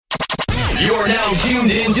You're now tuned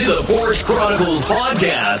into the Porch Chronicles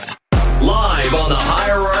podcast, live on the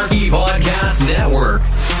Hierarchy Podcast Network.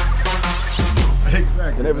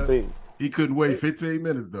 Exactly. And everything. He couldn't wait 15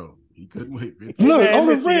 minutes, though. He couldn't wait 15 Look, minutes. on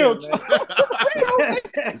the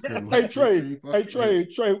real. Hey,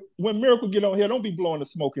 Trey, when Miracle get on here, don't be blowing the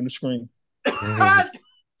smoke in the screen. God,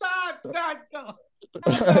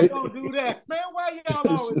 don't do that, man. Why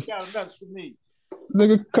y'all always got nuts for me?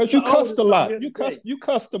 Nigga, because you cussed a lot. You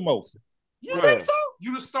cussed the most. You think so?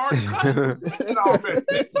 You just started cussing already.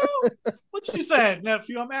 Think so? What you saying,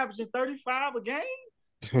 nephew? I'm averaging 35 a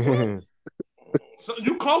game. So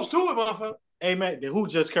you close to it, motherfucker. Hey man, who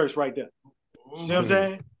just cursed right there? See what I'm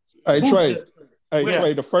saying? Hey Trey.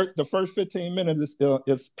 Trey, the first 15 minutes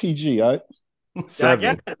is PG, all right?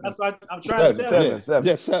 7. That's what I'm trying to tell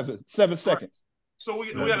you. 7 seconds. So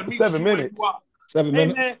we got to meet 7 minutes. 7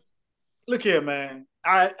 minutes. Man, look here, man.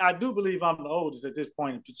 I do believe I'm the oldest at this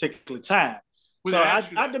point in particular time. So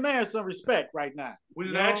I demand some respect right now. We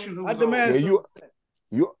didn't ask you who I demand some respect.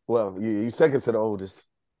 You second to the oldest.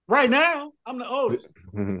 Right now, I'm the oldest.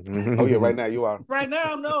 Oh yeah, right now you are. Right now,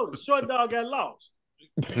 I'm the oldest. Short dog got lost.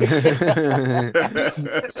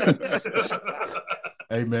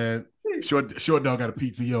 Hey man, short dog got a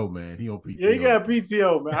PTO, man. He on PTO. Yeah, he got a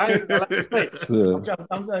PTO, man. I ain't gonna like to say.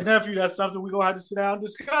 I'm nephew. That's something we're gonna have to sit down and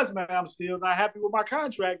discuss, man. I'm still not happy with my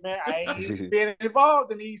contract, man. I ain't been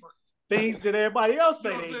involved in these things that everybody else say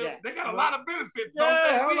they got. They got a lot of benefits.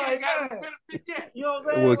 Yeah, we ain't got a benefit yet. You know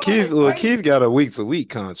what I'm saying? Keith got a week-to-week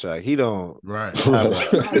contract. He don't have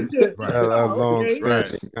a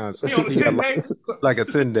long-standing contract. He got like a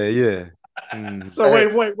 10-day, yeah. So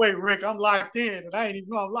wait, Rick, I'm locked in, and I ain't even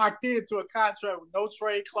know I'm locked into a contract with no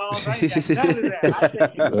trade clause. I ain't got none of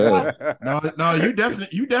that. No, you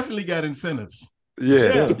definitely got incentives.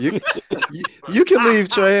 Yeah. You can leave,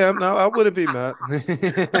 Trey. I wouldn't be mad.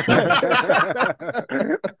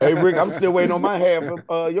 Hey, Rick, I'm still waiting on my half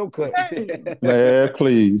of your cut. Man,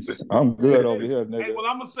 please. I'm good over here, nigga. Hey, well,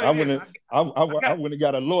 I'm gonna say I wouldn't have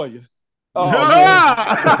got a lawyer. Oh,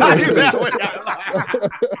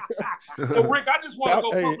 Well, Rick, I just want to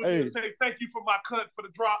go publicly and say thank you for my cut for the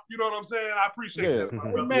drop. You know what I'm saying? I appreciate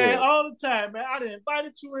that. Man, all the time, man. I done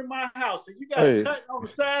invited you in my house and you got a cut on the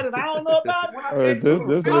side and I don't know about it.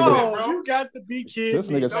 You got to be kidding. This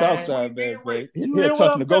nigga Southside, man. He's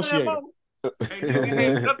tough negotiator. It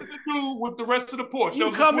had nothing to do with the rest of the porch.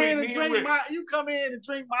 You come in and drink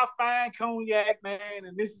my fine cognac, man,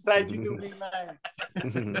 and this is how you do me, man.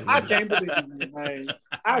 I can't believe it, man.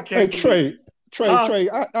 Hey, Trey,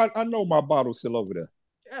 I know my bottle's still over there.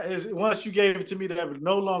 Yeah, once you gave it to me, that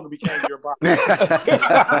no longer became your bottle.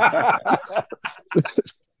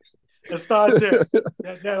 Let's start there.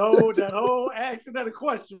 That whole accidental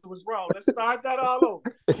question was wrong. Let's start that all over.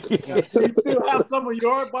 You still have some of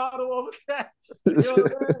your bottle over there.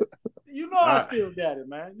 You know I still got it,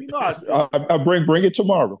 man. You know I still. I bring it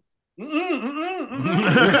tomorrow. No,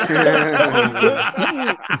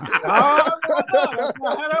 that's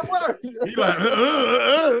not how that works. He like,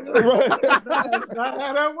 That's not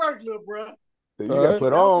how that works, little bro. You got to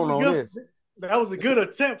put on this. That was a good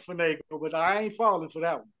attempt for Nagel, but I ain't falling for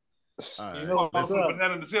that one. You know what's up?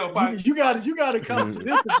 You got to come to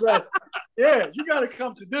this address. Yeah, you got to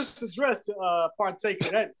come to this address to partake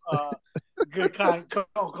of that good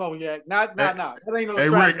cognac. Not. That ain't no.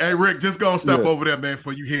 Hey Rick, just go step over there, man,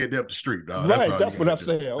 before you head up the street, dog. That's what I'm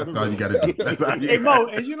saying. That's all you got to do. Hey Mo,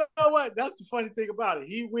 and you know what? That's the funny thing about it.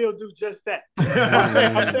 He will do just that. I'm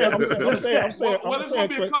saying. Well, it's gonna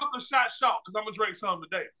be a couple of shots shot because I'm gonna drink some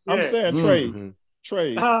today. I'm saying,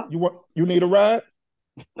 Trey, you need a ride?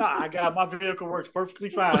 Nah, I got my vehicle works perfectly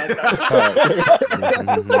fine. All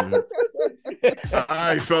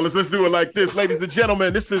right, fellas, let's do it like this. Ladies and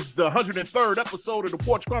gentlemen, this is the 103rd episode of the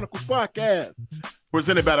Porch Chronicles podcast,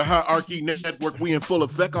 presented by the Hierarchy Network. We in full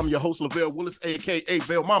effect. I'm your host, Lavelle Willis, a.k.a.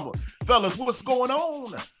 Vel Mama. Fellas, what's going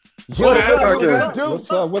on?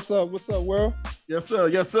 What's up, world? Yes,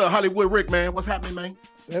 sir. Hollywood Rick, man. What's happening, man?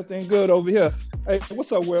 Everything good over here. Hey,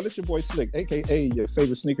 what's up, world? It's your boy Slick, a.k.a. your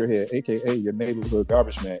favorite sneakerhead, a.k.a. your neighborhood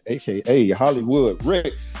garbage man, a.k.a. Hollywood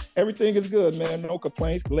Rick. Everything is good, man. No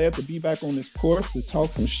complaints. Glad to be back on this course to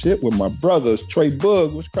talk some shit with my brothers. Trey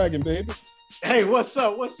Bug, what's cracking, baby? Hey, what's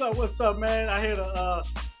up, man? I had a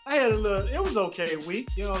little, it was okay week.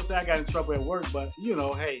 You know what I'm saying? I got in trouble at work, but,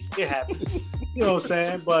 hey, it happens. You know what I'm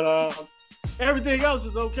saying? But everything else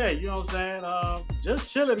is okay. You know what I'm saying?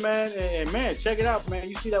 Just chilling, man. And man, check it out, man.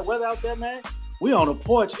 You see that weather out there, man? We on the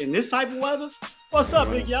porch in this type of weather. What's up,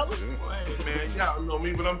 Big Yellow? Hey, man, y'all know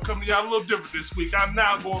me, but I'm coming to y'all a little different this week. I'm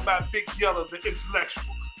now going by Big Yellow, the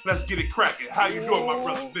intellectual. Let's get it cracking. How you doing, my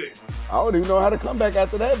brother Big? I don't even know how to come back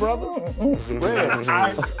after that, brother. Man.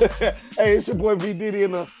 Hey, it's your boy V Diddy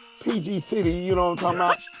in the PG City. You know what I'm talking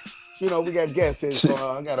about? You know, we got guests here, so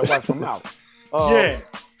I got to watch them out. Yeah.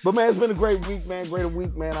 But, man, it's been a great week, man. Great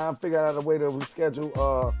week, man. I figured out a way to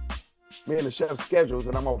reschedule me and the chef's schedules,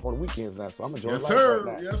 and I'm off on the weekends now, so I'm enjoying life right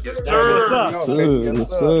now. Yes, Yes,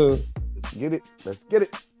 sir. Let's get it. Let's get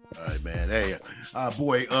it. All right, man. Hey,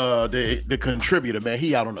 boy, the contributor, man,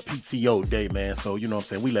 he out on a PTO day, man. So, you know what I'm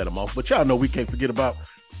saying? We let him off. But y'all know we can't forget about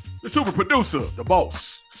the super producer, the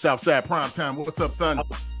boss, Southside Primetime. What's up, son?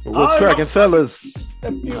 What's cracking, fellas? How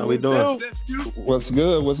we doing? What's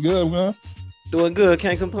good? What's good, man? Doing good.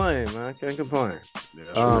 Can't complain, man. Can't complain.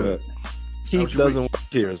 Keith doesn't work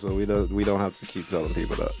here, so we don't have to keep telling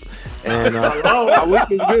people that. And my week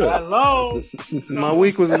was good. Hello. My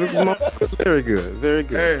week was very good. Very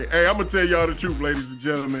good. Hey, I'm gonna tell y'all the truth, ladies and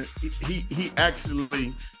gentlemen. He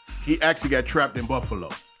actually got trapped in Buffalo.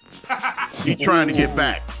 He trying to get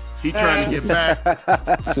back. He can't get back.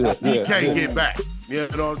 You know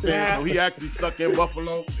what I'm saying? So he actually stuck in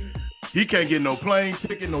Buffalo. He can't get no plane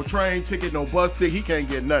ticket, no train ticket, no bus ticket. He can't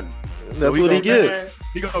get nothing. That's what he get.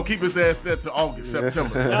 He gonna keep his ass there to August,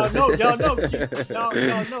 September. Y'all know.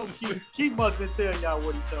 Keith must have tell y'all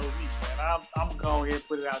what he told me, man. I'm gonna go ahead and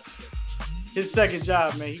put it out there. His second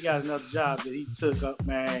job, man, he got another job that he took up,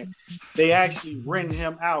 man. They actually renting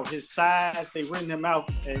him out. His size, they renting him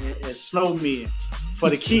out as snowmen for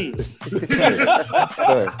the kids.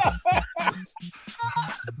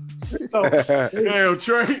 So, Damn,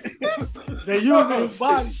 Trey. They using his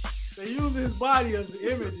body. They use his body as an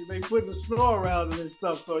image, and they putting the snow around him and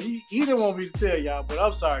stuff. So he didn't want me to tell y'all, but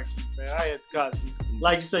I'm sorry, Keith, man. I had to cause you.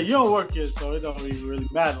 Like you say, you don't work here, so it don't even really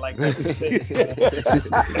matter. Like that you say.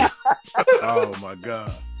 Oh my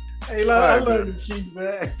God. Hey, I love you, Keith,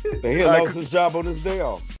 man. He lost his job on his day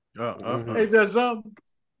off. Hey, there's something.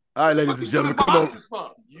 All right, ladies and gentlemen, come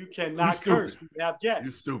on. You cannot curse. We have guests.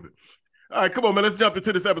 You stupid. All right, come on, man. Let's jump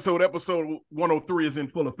into this episode. Episode 103 is in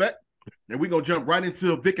full effect. And we're going to jump right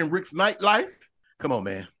into Vic and Rick's nightlife. Come on,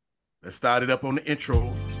 man. Let's start it up on the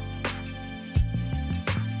intro.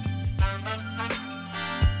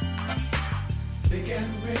 Vic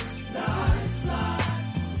and Rick's nightlife.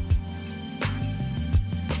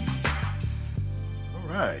 All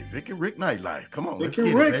right, Vic and Rick nightlife. Come on, Vic let's and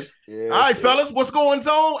get Rick's. it, man. All right, fellas, what's going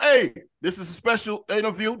on? Hey, this is a special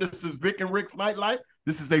interview. This is Vic and Rick's nightlife.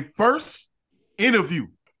 This is their first interview.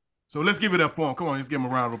 So let's give it up for him. Come on, let's give him a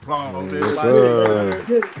round of applause. Yes, sir.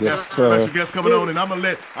 Yes, special guest coming on, and I'm gonna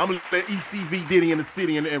let ECV Diddy in the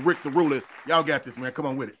city and Rick the Ruler. Y'all got this, man. Come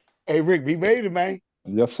on with it. Hey, Rick, we made it, man.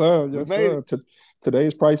 Yes, sir. Yes, sir.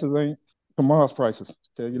 Today's prices ain't tomorrow's prices.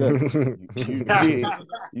 Tell you that.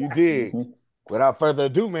 You did. Without further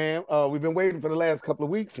ado, man, we've been waiting for the last couple of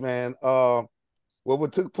weeks, man.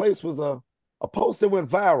 What took place was a post that went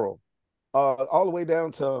viral, all the way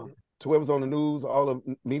down to where it was on the news, all the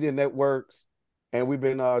media networks, and we've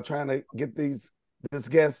been trying to get these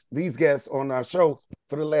guests on our show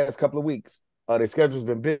for the last couple of weeks. Their schedule's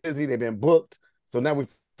been busy, they've been booked, so now we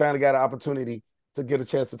finally got an opportunity to get a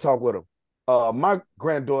chance to talk with them. My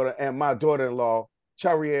granddaughter and my daughter-in-law,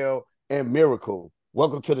 Chariel and Miracle.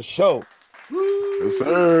 Welcome to the show. Yes,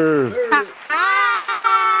 sir.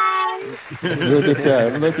 Look at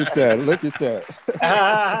that. Look at that. Look at that.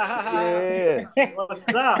 Yes. What's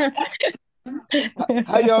up?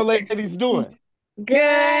 How y'all ladies doing?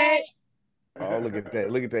 Good. Oh, look at that.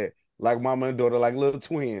 Look at that. Like mama and daughter, like little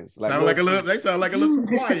twins. They sound like a little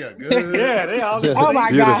choir. Good. Yeah, they all Oh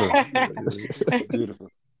my God. Beautiful.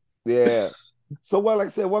 Yeah. So, well, like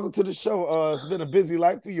I said, welcome to the show. It's been a busy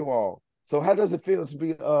life for you all. So how does it feel to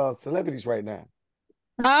be celebrities right now?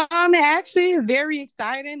 It actually is very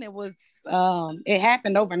exciting. It was it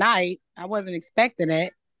happened overnight. I wasn't expecting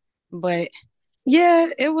it, but yeah,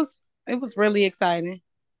 it was really exciting.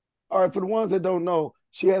 All right, for the ones that don't know,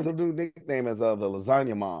 she has a new nickname as the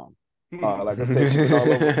Lasagna Mom. Like I said, she's all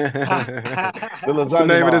over. The What's the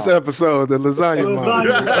name of this episode? The Lasagna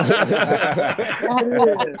Lasagna.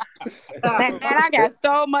 And I got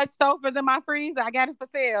so much sofas in my freezer. I got it for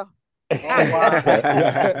sale. Oh,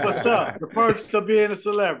 wow. What's up? The perks of being a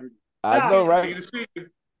celebrity. I know, right?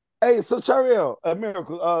 Hey, so Chariel,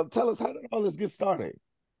 Miracle, tell us, how did all this get started?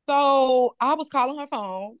 So I was calling her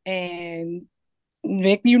phone, and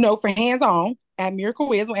Vic, for hands-on, at Miracle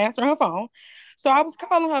Wiz will answer her phone. So I was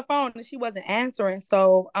calling her phone, and she wasn't answering.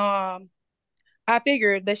 So I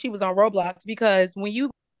figured that she was on Roblox, because when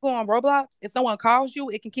you on Roblox, if someone calls you,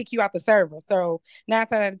 it can kick you out the server. So 9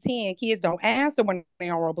 out of 10 kids don't answer when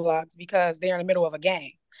they're on Roblox because they're in the middle of a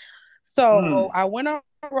game. So I went on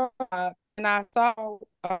Roblox and I saw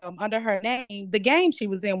under her name the game she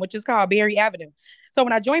was in, which is called Berry Avenue. So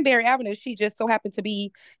when I joined Berry Avenue, she just so happened to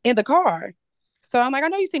be in the car. So I'm like, I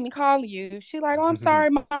know you see me calling you. She like, oh, I'm sorry,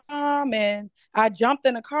 Mom. And I jumped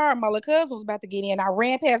in the car. My little cousin was about to get in. I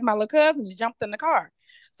ran past my little cousin and jumped in the car.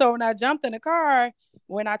 So when I jumped in the car,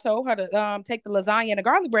 when I told her to take the lasagna and the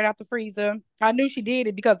garlic bread out the freezer, I knew she did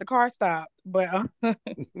it because the car stopped. But yeah,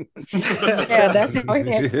 that's how it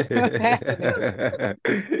happened.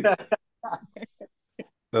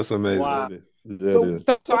 That's amazing. Wow. So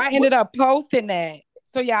I ended up posting that.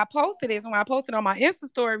 So yeah, I posted this. When I posted on my Insta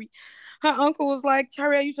story, her uncle was like,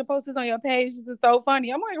 Chariel, you should post this on your page. This is so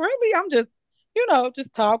funny. I'm like, really? I'm just,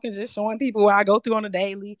 just talking, just showing people what I go through on a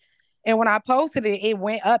daily. And when I posted it, it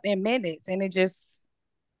went up in minutes and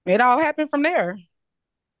it all happened from there.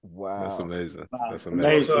 Wow. That's amazing. Wow. That's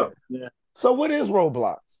amazing. Yeah. So what is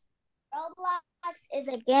Roblox? Roblox is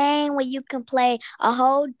a game where you can play a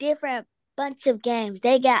whole different bunch of games.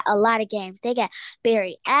 They got a lot of games. They got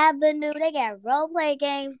Berry Avenue. They got role play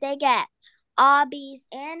games. They got obbies,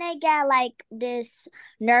 and they got like this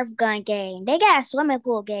Nerf gun game. They got swimming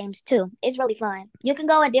pool games too. It's really fun. You can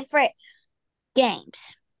go in different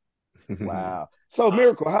games. Wow. So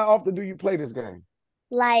Miracle, how often do you play this game?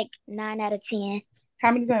 Like 9 out of 10.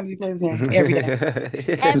 How many times do you play this game? Every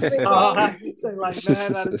day. Every day. She said like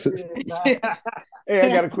 9 out of 10. Hey, I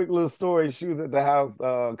got a quick little story. She was at the house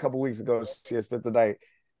a couple weeks ago. She had spent the night.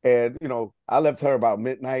 And, I left her about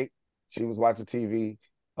midnight. She was watching TV,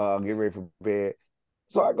 getting ready for bed.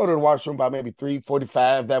 So I go to the washroom by maybe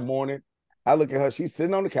 3:45 that morning. I look at her. She's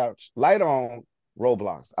sitting on the couch, light on,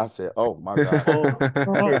 Roblox. I said, oh, my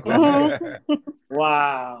God.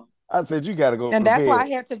 Wow. I said, you got to go. And that's why I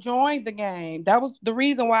had to join the game. That was the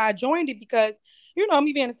reason why I joined it, because,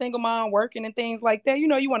 me being a single mom, working and things like that,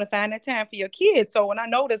 you want to find that time for your kids. So when I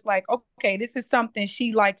noticed, like, okay, this is something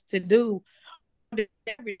she likes to do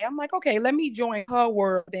every day, I'm like, okay, let me join her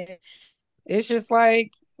world. And it's just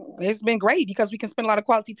like, it's been great because we can spend a lot of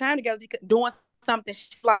quality time together doing something she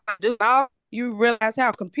likes to do. Now you realize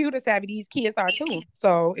how computer savvy these kids are too.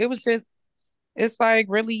 So it's like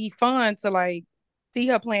really fun to like see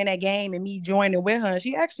her playing that game and me joining with her.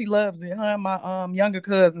 She actually loves it. Her and my younger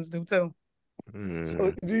cousins do too.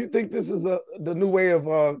 So do you think this is the new way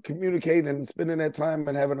of communicating and spending that time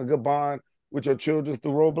and having a good bond with your children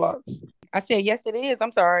through Roblox? I said, yes, it is.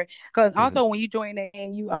 I'm sorry. Because also when you join the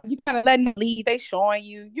game, you kind of letting them lead. They showing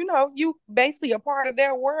you, you basically a part of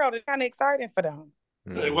their world. It's kind of exciting for them.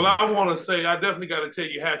 Hey, well, I want to say I definitely got to tell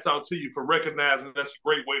you, hats out to you for recognizing that's a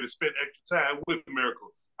great way to spend extra time with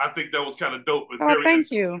Miracles. I think that was kind of dope. Thank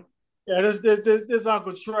you. Yeah, this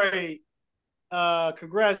Uncle Trey.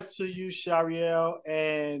 Congrats to you, Chariel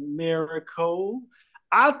and Miracle.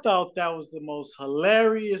 I thought that was the most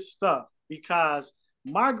hilarious stuff because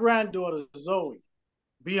my granddaughter Zoe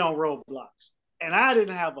be on Roblox, and I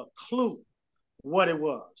didn't have a clue what it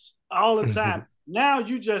was all the time. Now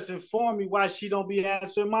you just informed me why she don't be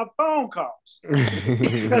answering my phone calls.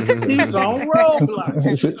 Because she's on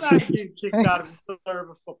Roblox. She's not getting kicked out of the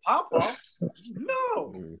server for pop-off.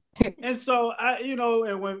 No. And so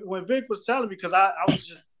and when Vic was telling me, because I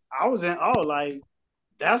was in awe, like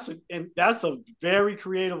that's a very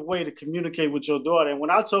creative way to communicate with your daughter. And when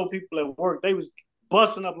I told people at work, they was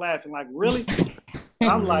busting up laughing, like, really?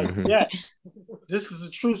 I'm like, yes, this is a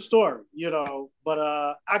true story,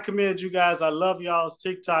 But I commend you guys. I love y'all's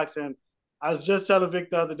TikToks. And I was just telling Vic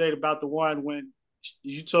the other day about the one when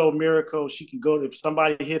you told Miracle she can go, if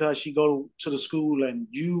somebody hit her, she go to the school and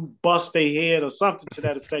you bust their head or something to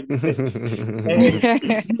that effect. You said, and you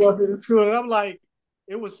go to the school. And I'm like,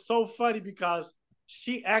 it was so funny because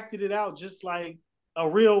she acted it out just like a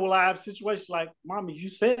real live situation. Like, Mommy, you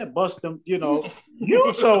said bust them, you told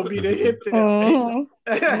me to hit them.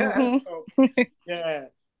 So, yeah,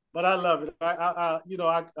 but I love it. I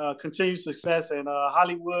continue success, and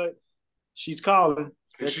Hollywood, she's calling.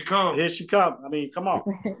 Here she come. Here she come. I mean, come on.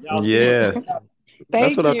 Yeah.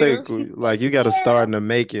 That's what you. I think. Like, you got to start in the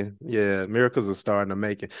making. Yeah, miracles are starting to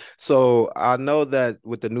make it. So I know that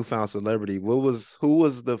with the newfound celebrity, who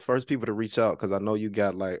was the first people to reach out? Because I know you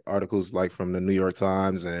got like articles like from the New York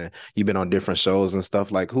Times, and you've been on different shows and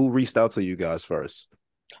stuff. Like, who reached out to you guys first?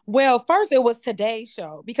 Well, first it was Today's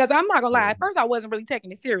Show, because I'm not gonna lie. At first, I wasn't really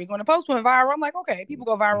taking it serious. When the post went viral, I'm like, okay, people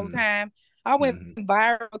go viral all the time. I went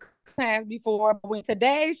viral times before, but when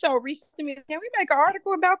Today's Show reached to me, can we make an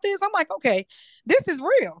article about this? I'm like, okay, this is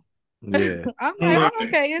real. Yeah. I'm like,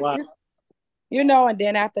 okay, And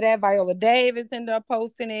then after that, Viola Davis ended up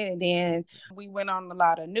posting it. And then we went on a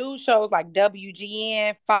lot of news shows like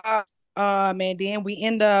WGN, Fox. And then we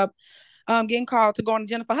end up getting called to go on the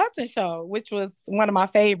Jennifer Hudson show, which was one of my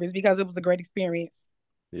favorites because it was a great experience.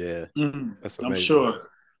 Yeah, that's amazing. I'm sure.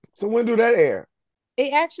 So when do that air?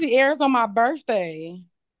 It actually airs on my birthday.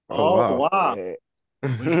 Oh, wow. Yeah.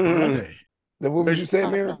 When's your birthday? What was you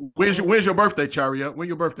saying, Mary? When's your birthday, Chariot? When's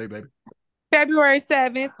your birthday, baby? February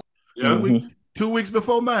 7th. Yeah, 2 weeks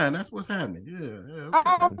before mine. That's what's happening. Yeah. Okay.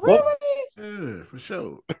 Oh, really? Yeah, for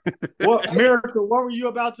sure. What, Miracle, what were you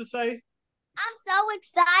about to say? I'm so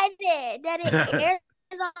excited that it airs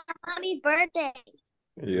on mommy's birthday.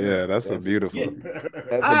 Yeah, that's a beautiful.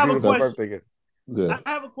 That's I a have a beautiful question. birthday gift. Yeah. I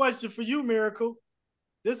have a question for you, Miracle.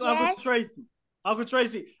 This is Yes? Uncle Tracy. Uncle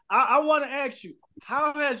Tracy, I want to ask you,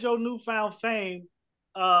 how has your newfound fame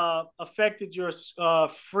affected your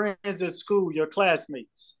friends at school, your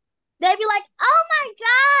classmates? They be like, "Oh my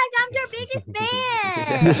gosh, I'm your biggest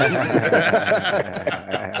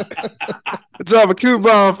fan." Drop a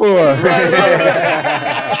coupon for her.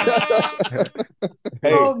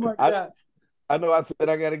 Hey, Oh my God. I know I said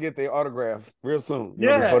I got to get their autograph real soon.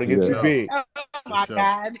 Yeah. Before they get too Yeah. big. Oh my sure.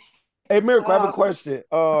 God. Hey, Miracle, I have a question.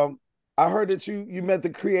 I heard that you met the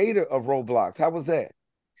creator of Roblox. How was that?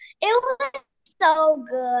 It was so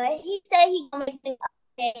good. He said he gonna make me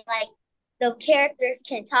like the characters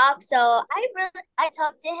can talk. So I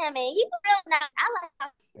talked to him and he was real nice. I like how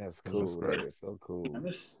That's cool. That is so cool.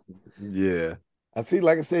 Yeah. I see,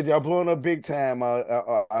 like I said, y'all blowing up big time.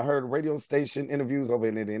 I heard radio station interviews over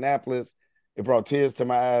in Indianapolis. It brought tears to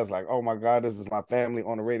my eyes. Like, oh my God, this is my family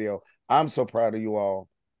on the radio. I'm so proud of you all.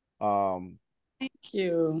 Thank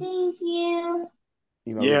you. Thank you.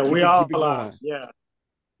 Yeah, keep we it all going. are. Yeah,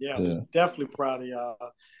 we're definitely proud of y'all.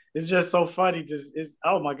 It's just so funny. It's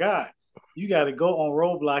oh my God, you got to go on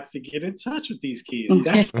Roblox to get in touch with these kids.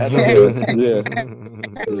 That's Yeah.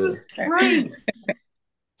 great.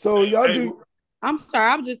 So y'all do. I'm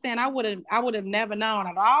sorry. I'm just saying I would have never known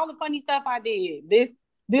out of all the funny stuff I did. This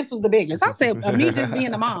was the biggest. I said me just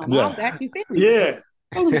being a mom. Yeah. I was actually serious. Yeah.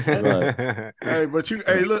 Right. Hey, but you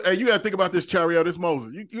you gotta think about this, Chariot. This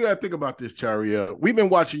Moses. You gotta think about this, Chariot. We've been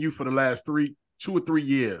watching you for the last 2 or 3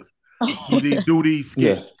 years do these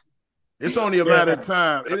skits. It's only a matter of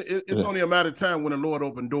time. It's only a matter of time when the Lord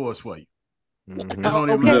opened doors for you. It's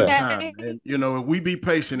only a matter of time. And if we be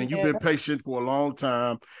patient, and you've been patient for a long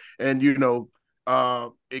time, and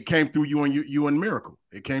it came through you and Miracle.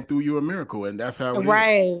 It came through you and Miracle, and that's how it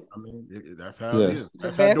is. I mean, that's how it is.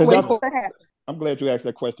 That's how I'm glad you asked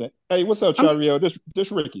that question. Hey, what's up, Chario?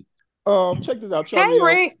 This Ricky. Check this out, Chario. Hey,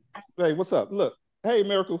 Rick. Hey, what's up? Look, hey,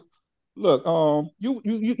 Miracle. Look,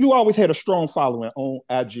 you always had a strong following on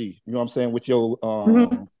IG. You know what I'm saying, with your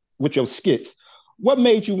with your skits. What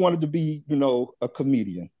made you wanted to be, a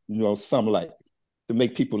comedian? Something like to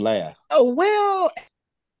make people laugh. Oh, well,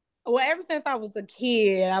 ever since I was a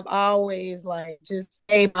kid, I've always just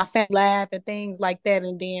made my family laugh and things like that.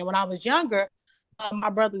 And then when I was younger,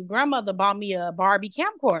 my brother's grandmother bought me a Barbie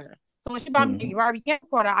camcorder. So when she bought me a Barbie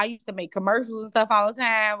camcorder, I used to make commercials and stuff all the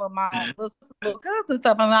time with my little cousins and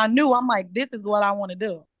stuff. And I knew, I'm like, this is what I want to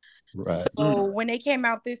do. Right. So when they came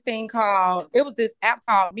out this app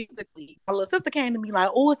called Musical.ly. My little sister came to me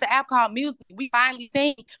like, oh, it's an app called Musical.ly. We finally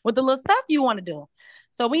seen what the little stuff you want to do.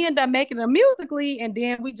 So we ended up making a Musical.ly, and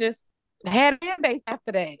then we just had a fan base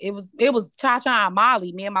after that. It was ChaCha and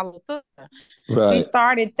Molly, me and my little sister. Right. We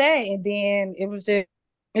started that, and then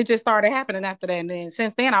it just started happening after that. And then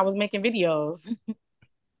since then I was making videos.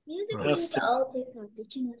 Musical.ly is the old TikTok.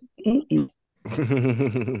 Did you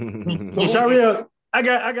know? So Sharia, I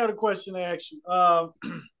got a question to ask you.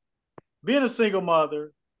 Being a single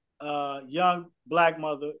mother, young Black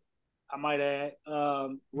mother, I might add,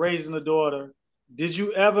 raising a daughter, do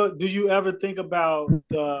you ever think about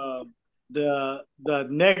the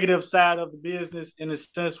negative side of the business in a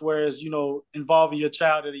sense, whereas involving your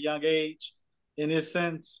child at a young age, in this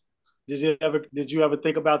sense? Did you ever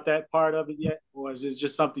think about that part of it yet, or is it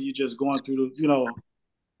just something you just going through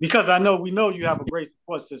Because we know you have a great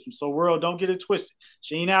support system. So, world, don't get it twisted.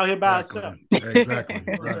 She ain't out here by herself. Exactly.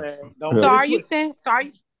 Right. So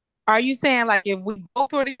are you saying like if we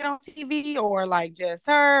both were to get on TV, or like just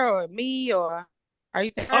her or me, or are you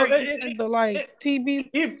saying TV?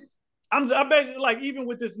 I basically like, even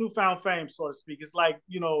with this newfound fame, so to speak, it's like,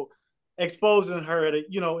 exposing her to,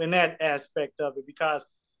 in that aspect of it, because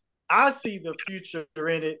I see the future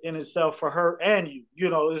in it in itself for her and you.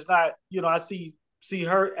 It's not, I see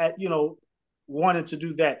her at, wanting to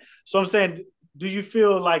do that. So I'm saying, do you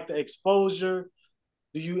feel like the exposure,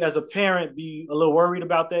 do you as a parent be a little worried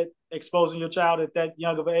about that, exposing your child at that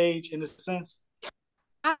young of an age in a sense?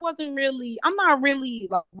 I'm not really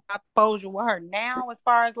like exposure with her now as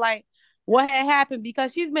far as like what had happened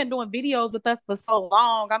because she's been doing videos with us for so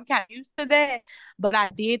long. I'm kind of used to that. But I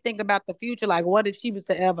did think about the future. Like, what if she was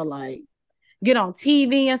to ever like get on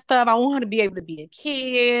TV and stuff? I want her to be able to be a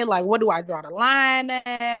kid. Like, what do I draw the line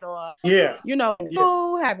at? Or, Yeah.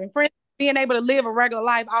 School, having friends, being able to live a regular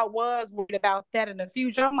life. I was worried about that in the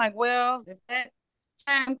future. I'm like, well, if that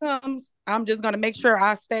time comes, I'm just going to make sure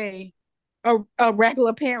I stay a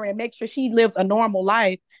regular parent, make sure she lives a normal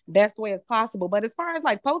life best way as possible. But as far as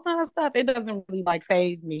like posting her stuff, it doesn't really like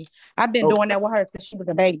phase me. I've been doing that with her since she was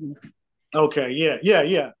a baby. Okay,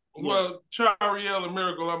 yeah. Well, Chariel and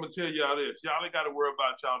Miracle, I'm gonna tell y'all this. Y'all ain't gotta worry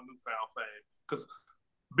about y'all newfound fame. Because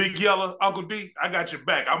Big Yella, Uncle D, I got your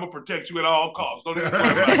back. I'm gonna protect you at all costs. Don't even worry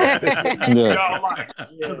about that. Y'all like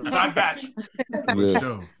I got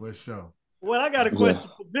you. For sure. Well, I got a question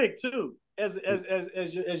for Vic too. As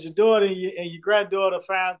your daughter and your granddaughter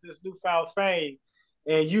found this newfound fame,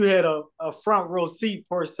 and you had a front row seat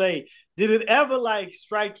per se, did it ever like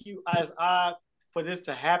strike you as odd for this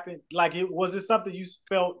to happen? Like, was it something you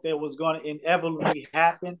felt that was going to inevitably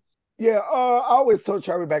happen? Yeah, I always told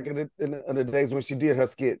Charlie back in the days when she did her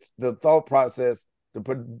skits, the thought process, the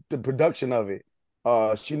production of it,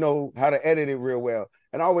 she know how to edit it real well.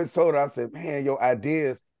 And I always told her, I said, man, your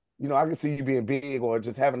ideas, I can see you being big or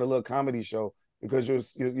just having a little comedy show because your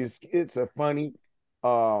skits are funny,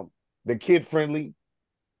 they're kid friendly,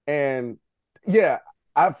 and yeah,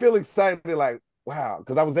 I feel excited, like wow,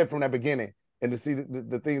 because I was there from that beginning, and to see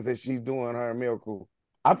the things that she's doing, her Miracle,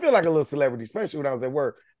 I feel like a little celebrity, especially when I was at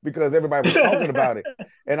work because everybody was talking about it,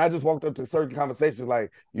 and I just walked up to certain conversations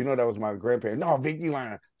like, that was my grandparent. No, Vic, you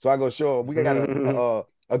lying. So I go show her. We got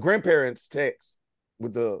a grandparents text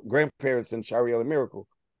with the grandparents and Chariel and Miracle.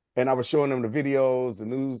 And I was showing them the videos, the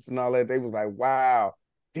news and all that. They was like, wow,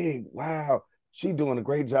 big, wow. She doing a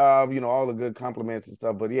great job, all the good compliments and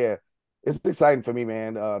stuff. But yeah, it's exciting for me,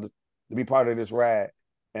 man, to be part of this ride.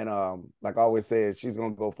 And like I always said, she's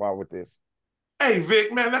going to go far with this. Hey,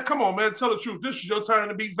 Vic, man, now come on, man. Tell the truth. This is your time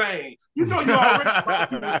to be vain. You know you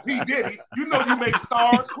already was P. Diddy. You know you make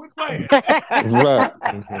stars. Quit playing. Right.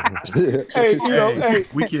 Hey,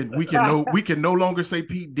 we can no longer say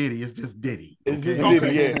Pete Diddy. It's just Diddy. It's just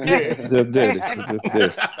Diddy, yeah. Just Diddy.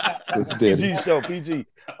 Just Diddy. PG show, PG.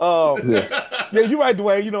 Yeah, you're right,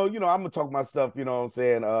 Dwayne. I'm gonna talk my stuff, you know what I'm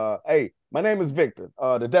saying? Hey, my name is Victor.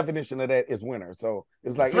 The definition of that is winner. So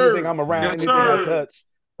it's like anything I'm around, anything I touch,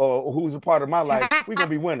 or who's a part of my life, we're gonna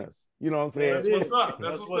be winners. You know what I'm saying? That's what's up.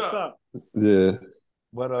 That's what's up. Yeah.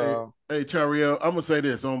 But hey, Chariel, I'm gonna say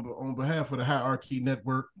this on behalf of the Hierarchy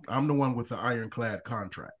Network. I'm the one with the ironclad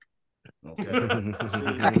contract. Okay. I'm the one with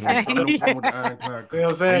the ironclad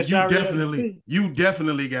contract. You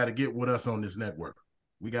definitely got to get with us on this network.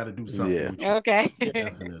 We got to do something with you. Okay.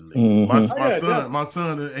 Definitely. Mm-hmm. My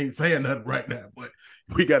son ain't saying nothing right now, but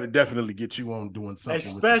we got to definitely get you on doing something.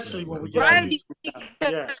 Especially when we get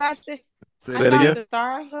Say it again. To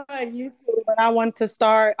start her on YouTube, and I want to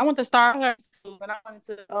start her YouTube, and I wanted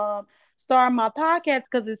to start my podcast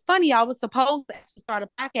because it's funny. I was supposed to actually start a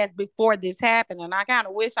podcast before this happened, and I kind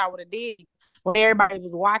of wish I would have did when everybody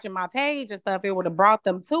was watching my page and stuff. It would have brought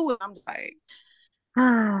them to it. I'm just like,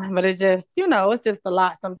 but it's just, it's just a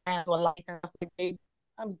lot sometimes with life.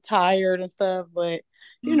 I'm tired and stuff, but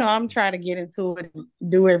I'm trying to get into it and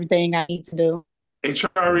do everything I need to do. Hey,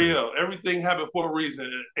 Chariel, everything happened for a reason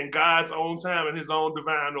in God's own time and his own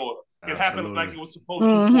divine order. It happened like it was supposed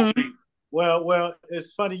to. Well,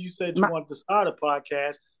 it's funny you said you wanted to start a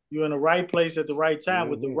podcast. You're in the right place at the right time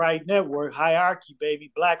with the right network, Hierarchy,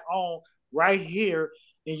 baby, Black owned, right here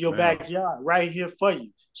in your backyard, right here for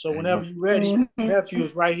you. So whenever you're ready, nephew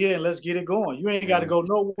is right here, and let's get it going. You ain't got to go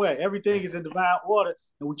nowhere. Everything is in divine order,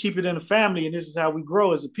 and we keep it in the family, and this is how we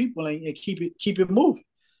grow as a people and keep it moving.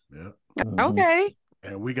 Yeah. Okay.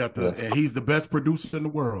 And we got and he's the best producer in the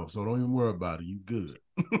world, so don't even worry about it. You good.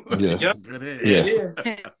 Yeah.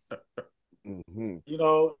 Good.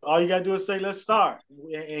 All you gotta do is say, let's start.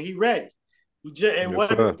 And he ready. It's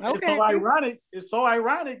so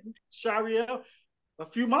ironic, Chariel. A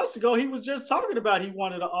few months ago, he was just talking about he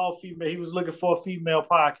wanted an all-female. He was looking for a female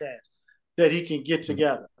podcast that he can get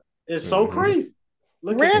together. It's so crazy.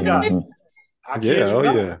 Look at the guy.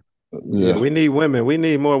 Yeah, we need women. We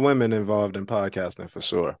need more women involved in podcasting for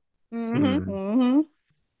sure.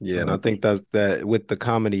 Yeah, and I think that with the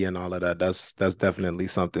comedy and all of that, that's definitely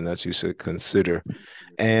something that you should consider.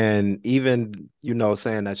 And even,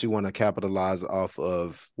 saying that you want to capitalize off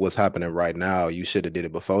of what's happening right now, you should have did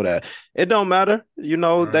it before that. It don't matter.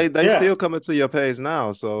 They still coming to your page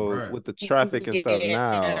now. So with the traffic and stuff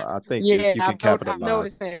now, I think you can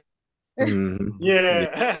capitalize. Yeah.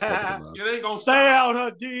 It ain't gonna Stay out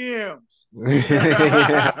her DMs.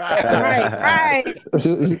 Right.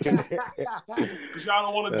 Because y'all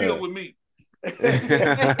don't want to deal with me.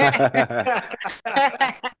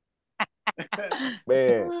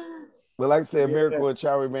 Man. But like I said, Yeah. Miracle and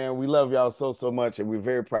Cherry, man, we love y'all so much, and we're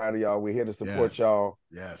very proud of y'all. We're here to support y'all.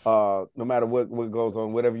 Yes. No matter what goes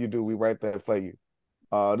on, whatever you do, we right there for you.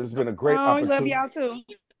 This has been a great opportunity. Love y'all too.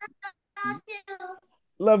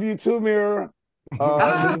 Love you too, Mira. This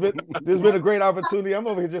has been a great opportunity. I'm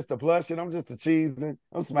over here just a blushing. I'm just a cheesing.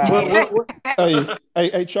 I'm smiling.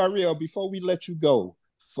 Hey, Chariel, before we let you go,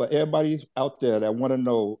 for everybody out there that want to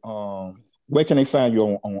know, where can they find you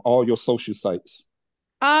on all your social sites?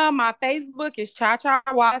 My Facebook is ChaCha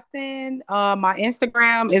Watson. My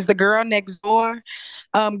Instagram is the girl next door.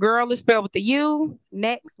 Girl is spelled with the U,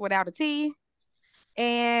 next without a T.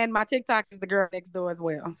 And my TikTok is the girl next door as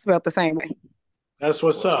well, spelled the same way. That's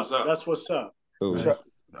what's up. That's what's up. All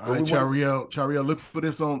right, Chariel, look for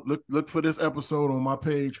this look for this episode on my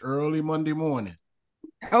page early Monday morning.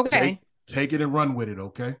 Okay. Take it and run with it,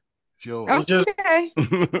 okay? Sure. Okay.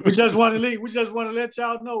 We just want to let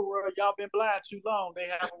y'all know where y'all been blind too long. They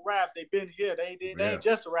have arrived. They've been here. They ain't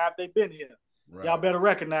just arrived. They've been here. Right. Y'all better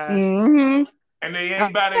recognize. Mm-hmm. And they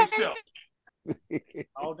ain't by themselves.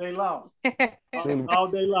 All day long. all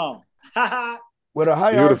day long. With a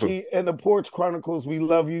hierarchy and the Porch Chronicles, we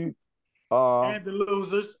love you. And the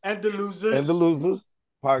losers.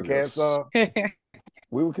 Podcast. Yes.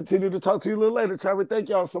 We will continue to talk to you a little later. Charlie, thank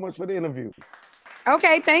y'all so much for the interview.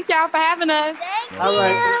 Okay, thank y'all for having us. All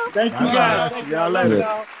right. Thank you guys. Thank y'all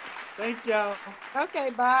later. Thank y'all. Okay,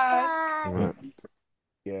 bye.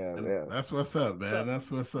 Yeah. That's what's up, man.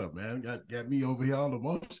 That's what's up, man. Got me over here all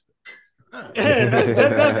emotional. Hey,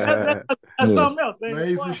 that's something else.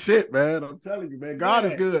 Amazing shit, man. I'm telling you, man. God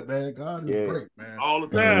is good, man. God is great, man. All the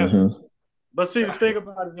time. But see, the thing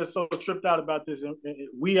about it that's so tripped out about this,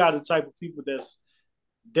 we are the type of people that's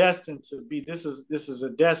destined to be. This is a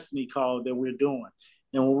destiny call that we're doing,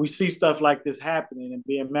 and when we see stuff like this happening and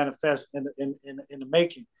being manifest in the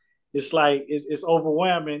making, it's like it's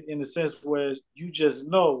overwhelming in the sense where you just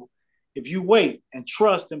know if you wait and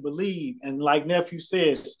trust and believe, and like nephew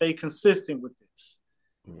said, stay consistent with this.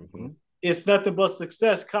 It's nothing but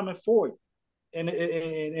success coming for you,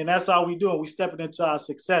 and that's all we doing. We stepping into our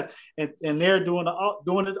success, and they're doing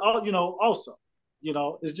it all. Also,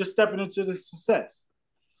 it's just stepping into the success.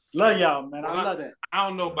 Love y'all, man. I love that. I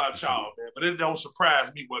don't know about y'all, man, but it don't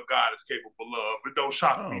surprise me what God is capable of. It don't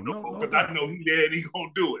shock me no more because I know He there and He gonna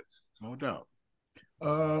do it. No doubt.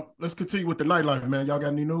 Let's continue with the nightlife, man. Y'all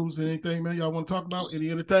got any news, anything, man? Y'all want to talk about any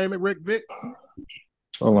entertainment, Rick, Vic?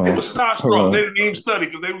 They was starstruck. They didn't even study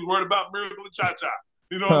because they was worried about Miracle and ChaCha.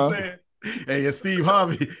 You know what I'm saying? Hey, and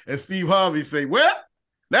Steve Harvey say, well,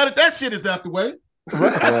 now that shit is out the way.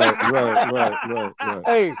 Right.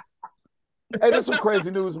 Hey, there's some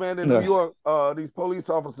crazy news, man. In New York, these police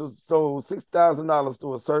officers stole $6,000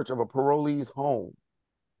 through a search of a parolee's home.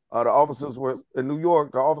 The officers were in New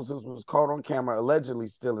York. The officers was caught on camera allegedly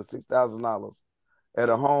stealing $6,000 at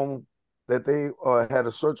a home that they had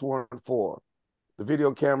a search warrant for. The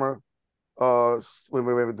video camera,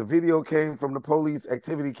 the video came from the police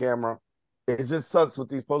activity camera. It just sucks what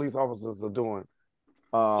these police officers are doing.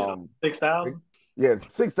 $6,000? Yeah,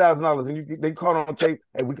 $6,000, and they caught on tape.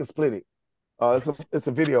 Hey, we can split it. It's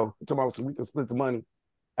a video. Tomorrow, so we can split the money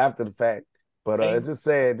after the fact. But it's just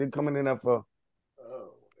sad. They're coming in there for. Oh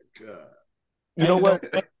my God! You know what?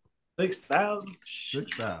 6,000.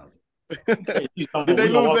 6,000. Did they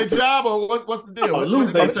lose their job or what's the deal?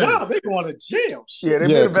 Lose their job? They going to jail. Yeah, they've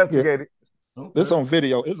been investigated. Yeah. Okay. It's on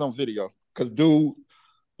video. Because dude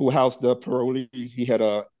who housed the parolee, he had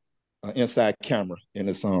a inside camera in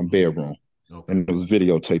his bedroom, and it was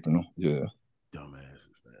videotaping him. Yeah.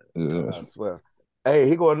 Dumbasses, man. Yeah. I swear. Hey,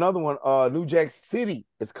 here go another one. New Jack City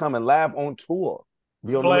is coming live on tour.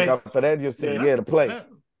 Be on the lookout for that. You'll see. Yeah, to play.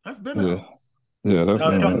 That's been out. Yeah,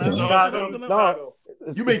 that's coming to Chicago. No,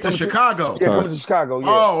 you mean to Chicago? Yeah, coming to Chicago. Yeah.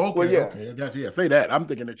 Oh, okay. Well, yeah. Okay, I got you. Yeah, say that. I'm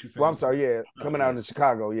thinking that you said. Well, I'm sorry. Yeah, coming out to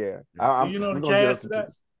Chicago. Yeah. Do you know the cast?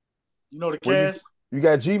 You know the cast. You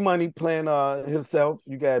got G Money playing himself.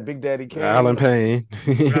 You got Big Daddy Kane. Alan Payne.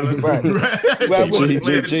 Right.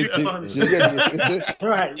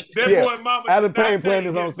 Right. Yeah. Alan Payne playing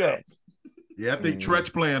his own self. Yeah, I think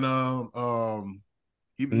Tretch playing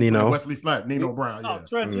Nino. Wesley Snipes, Nino Brown. Yeah.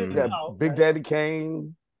 Tretch. Yeah. Big Daddy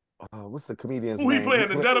Kane. What's the comedian's name? Who he playing?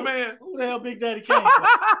 The Dead Man? Who the hell Big Daddy Kane?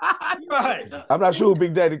 Right. I'm not sure who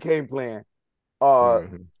Big Daddy Kane playing.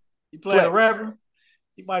 He playing the Reverend?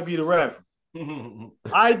 He might be the Reverend.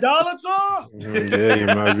 Idolater? Yeah, he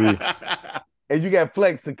might be. And you got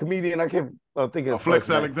Flex, the comedian. I can't think of his Flex first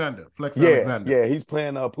name. Alexander. Flex Yeah, Alexander. yeah, he's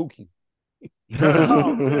playing Pookie.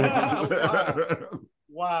 Oh,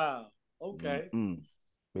 wow. Okay.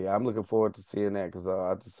 Yeah, I'm looking forward to seeing that because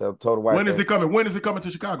I just told the wife. When is it coming? When is it coming to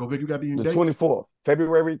Chicago, Vic? You got the dates? 24th,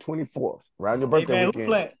 February 24th, around your birthday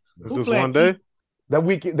weekend. Is this one day? That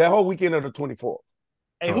weekend, that whole weekend of the 24th.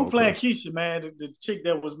 Hey, who playing Keisha, man? The chick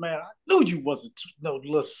that was mad. I knew you wasn't no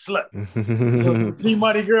little slut.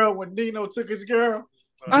 G-Money girl when Nino took his girl.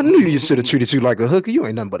 I knew you should have treated you like a hooker. You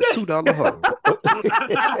ain't nothing but a $2 hoe.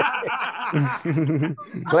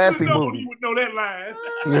 Classic I movie. You would know that line.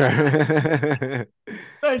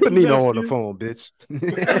 Put Nino on the phone, bitch.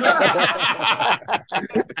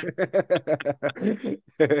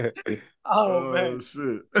 Man,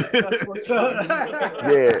 shit.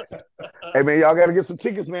 Yeah. Hey man, y'all gotta get some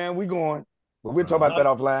tickets, man. We going, but we'll talk about that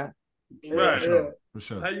offline. Right. For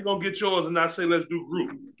sure. How you gonna get yours and not say let's do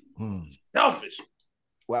group? Selfish.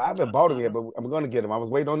 Well, I haven't bought them yet, but I'm gonna get them. I was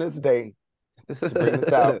waiting on this day to bring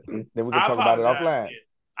this out. Then we can talk about it offline.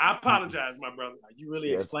 I apologize, my brother. Are you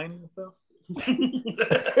really explaining yourself?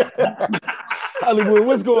 Hollywood,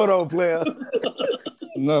 what's going on, player?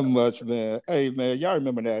 Not much, man. Hey, man, y'all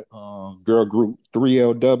remember that girl group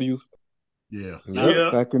 3LW? Yeah.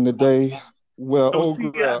 Back in the day. Well, old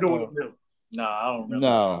girl. I don't remember.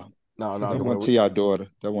 No. That wasn't T.I. daughter.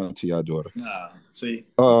 Nah, see.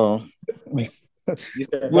 Well,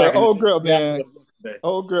 old girl, man.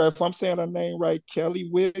 Old girl, if I'm saying her name right, Kelly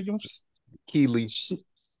Williams. Keely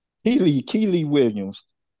Williams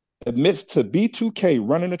admits to B2K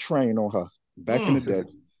running a train on her back in the day.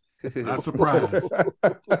 Not surprised.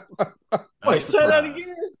 Wait, say that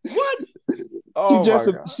again? What?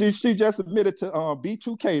 She just admitted to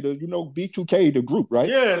B2K, B2K, the group, right?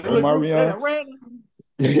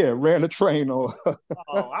 Yeah, ran a train on her.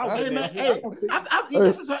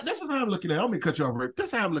 This is how I'm looking at it. Let me cut you off, Rick.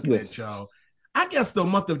 This is how I'm looking at y'all. I guess the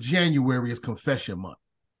month of January is confession month.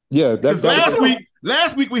 Yeah,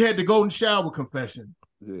 last week we had the golden shower confession.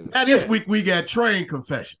 Yeah. Now this week we got train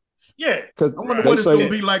confessions. Yeah, I wonder what it's gonna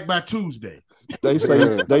be like by Tuesday. They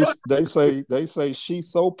say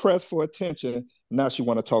she's so pressed for attention. Now she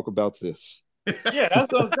want to talk about this. Yeah, that's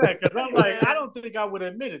what I'm saying. Because I'm like, I don't think I would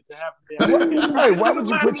admit it to happen. Hey, why would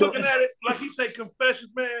you put looking at it like he said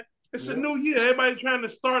confessions, man? It's a new year. Everybody's trying to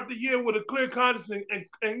start the year with a clear conscience and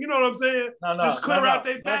you know what I'm saying? Just clear out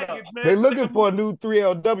their baggage, man. They're looking for a new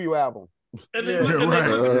 3LW album. And they're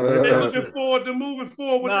looking forward to moving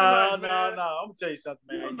forward. No. I'm gonna tell you something,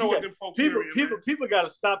 man. People got to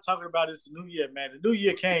stop talking about this New Year, man. The New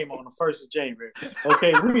Year came on the 1st of January.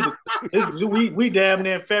 Okay, we damn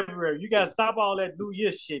near February. You got to stop all that New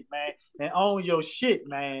Year shit, man, and own your shit,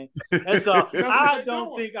 man. That's all. I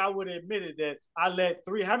don't think I would admit it that I let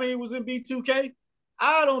how many was in B2K?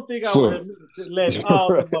 I don't think I would admit it to let all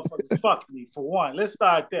the motherfuckers fuck me for one. Let's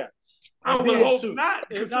start there. I would hope not,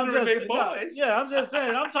 considering they boys. Yeah, I'm just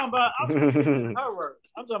saying. I'm talking about her words.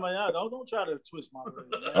 I'm talking about don't try to twist my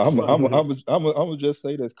words. I'm gonna just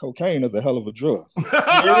say this: cocaine is a hell of a drug. It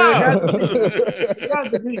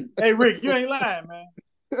got to be. Hey, Rick, you ain't lying, man.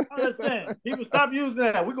 I'm just saying. People stop using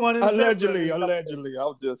that. We're going in. Allegedly.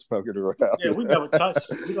 I'm just fucking around. Yeah, we never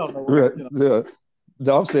touched it. We don't know. What,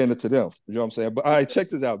 No, I'm saying it to them. You know what I'm saying? But all right,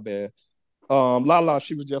 check this out, man. Lala,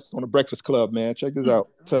 she was just on the Breakfast Club, man. Check this out.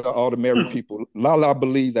 To all the married people. Lala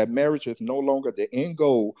believes that marriage is no longer the end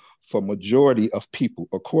goal for majority of people.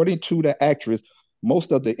 According to the actress,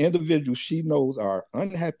 most of the individuals she knows are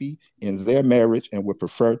unhappy in their marriage and would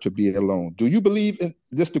prefer to be alone. Do you believe in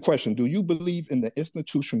this? The question: do you believe in the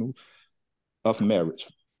institutional of marriage?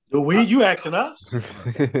 You asking us? You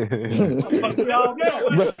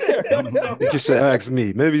should ask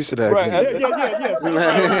me. Maybe you should ask me.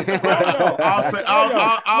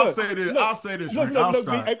 I'll say this. Look,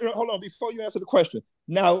 hold on. Before you answer the question,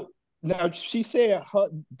 now she said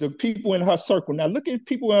the people in her circle. Now look at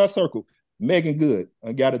people in her circle. Megan Good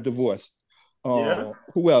got a divorce.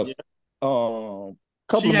 Who else? Yeah.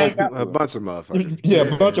 Couple more. A bunch of motherfuckers. Yeah,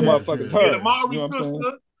 a bunch of motherfuckers. Yeah, the Maury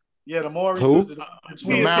sister. Yeah, the Maury sister.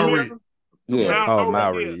 Maori. Yeah. Oh,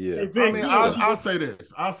 Maori. Yeah. I mean, I'll say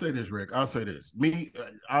this. Rick. I'll say this.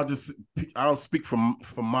 I'll speak from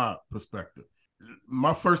my perspective.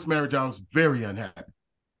 My first marriage, I was very unhappy,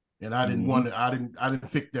 and I didn't want to. I didn't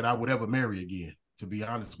think that I would ever marry again. To be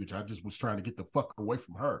honest with you, I just was trying to get the fuck away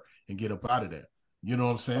from her and get up out of there. You know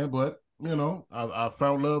what I'm saying? But I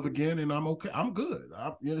found love again, and I'm okay. I'm good.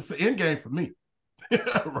 It's an end game for me.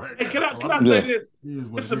 Right. Hey, can I say this?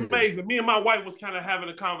 It's amazing. Me and my wife was kind of having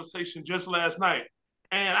a conversation just last night,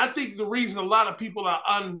 and I think the reason a lot of people are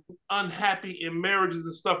unhappy in marriages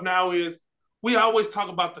and stuff now is we always talk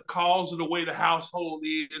about the cause of the way the household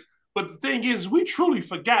is. But the thing is, we truly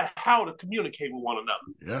forgot how to communicate with one another.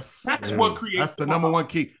 Yes. That's what creates That's the number one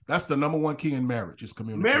key. That's the number one key in marriage is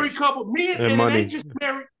communication. Married couple, and money. it ain't just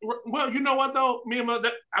married. Well, you know what though?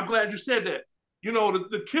 I'm glad you said that. You know,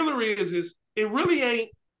 the killer is it really ain't.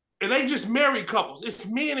 It ain't just married couples. It's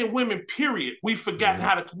men and women. Period. We've forgotten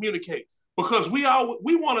how to communicate because we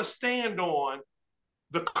want to stand on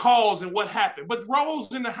the cause and what happened, but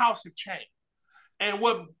roles in the house have changed. And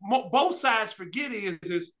what both sides forget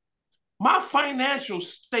is my financial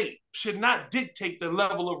state should not dictate the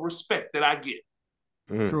level of respect that I get.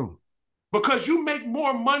 True. Because you make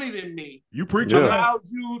more money than me. You preach allows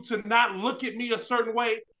you to not look at me a certain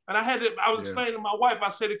way. And I was explaining to my wife, I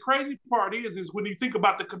said, the crazy part is when you think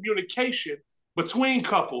about the communication between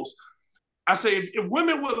couples, I say, if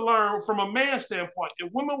women would learn from a man's standpoint,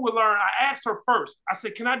 if women would learn, I asked her first, I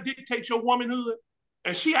said, can I dictate your womanhood?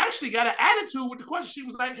 And she actually got an attitude with the question. She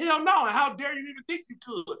was like, hell no, and how dare you even think you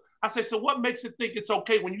could? I said, so what makes it think it's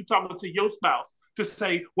okay when you're talking to your spouse to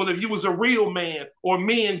say, well, if you was a real man or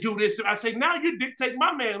men do this? I say, now you dictate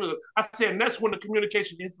my manhood. I said, and that's when the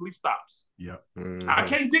communication instantly stops. Yeah. I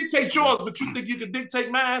can't dictate yours, but you think you can dictate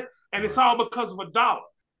mine? And it's all because of a dollar.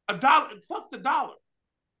 Fuck the dollar.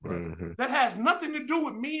 That has nothing to do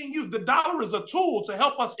with me and you. The dollar is a tool to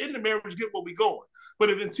help us in the marriage get where we're going. But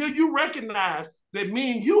until you recognize that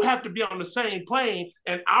me and you have to be on the same plane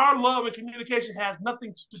and our love and communication has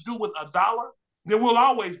nothing to do with a dollar, then we'll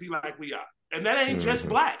always be like we are. And that ain't just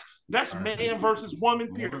black. That's man versus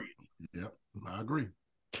woman, period. Yep, I agree.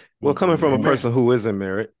 Well, coming from a person who isn't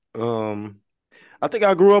married, I think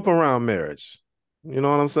I grew up around marriage. You know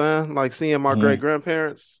what I'm saying? Like seeing my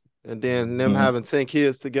great-grandparents and then them having 10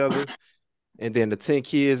 kids together and then the 10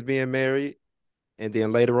 kids being married. And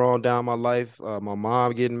then later on down my life, my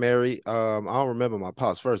mom getting married. I don't remember my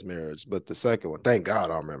pop's first marriage, but the second one, thank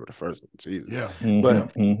God I don't remember the first one. Jesus. Yeah.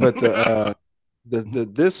 But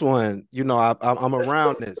this one, you know, I'm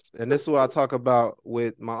around this. And this is what I talk about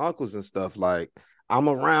with my uncles and stuff. Like, I'm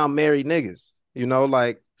around married niggas. You know,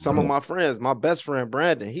 like some of my friends, my best friend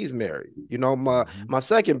Brandon, he's married. You know, my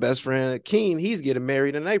second best friend, Keen, he's getting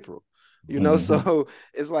married in April. You know, so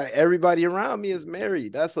it's like everybody around me is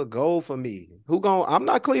married. That's a goal for me. I'm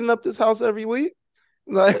not cleaning up this house every week.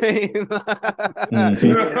 Like, that's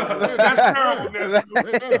terrible.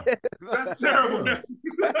 That's terrible.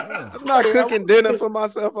 I'm not cooking dinner for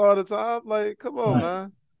myself all the time. Like, come on,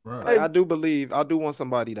 man. Right. Like, I do want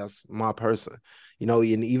somebody that's my person, you know,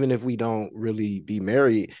 and even if we don't really be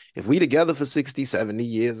married, if we together for 60, 70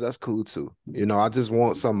 years, that's cool too. You know, I just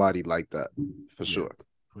want somebody like that for sure.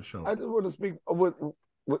 For sure. I just want to speak with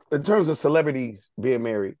in terms of celebrities being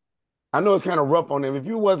married. I know it's kind of rough on them. If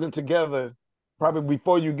you wasn't together probably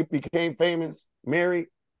before you became famous, married,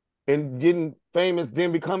 and getting famous,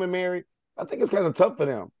 then becoming married, I think it's kind of tough for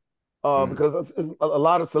them because a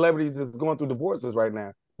lot of celebrities is going through divorces right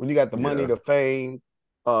now. When you got the money, the fame,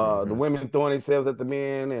 the women throwing themselves at the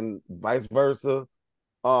men and vice versa,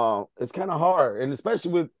 it's kind of hard. And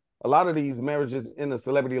especially with a lot of these marriages in the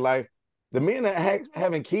celebrity life, the men are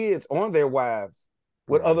having kids on their wives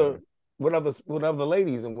with other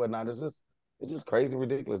ladies and whatnot. It's just crazy,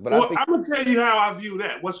 ridiculous. But I'm gonna tell you how I view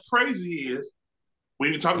that. What's crazy is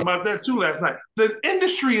we were talking about that too last night. The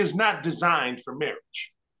industry is not designed for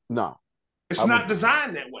marriage. No, it's not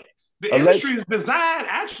designed that way. The industry is designed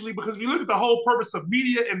actually because if you look at the whole purpose of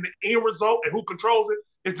media and the end result and who controls it,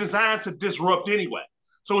 it's designed to disrupt anyway.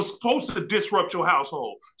 So it's supposed to disrupt your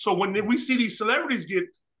household. So when we see these celebrities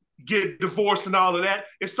get divorced and all of that,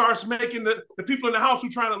 it starts making the people in the house who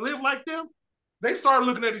are trying to live like them, they start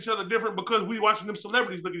looking at each other different because we watching them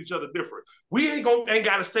celebrities look at each other different. We ain't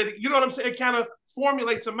got to stay, you know what I'm saying? It kind of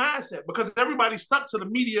formulates a mindset because everybody's stuck to the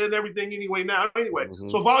media and everything anyway now.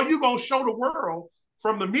 So if all you going to show the world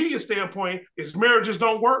from the media standpoint is marriages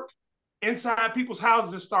don't work, inside people's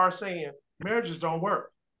houses it starts saying marriages don't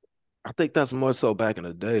work. I think that's more so back in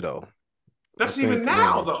the day though. That's even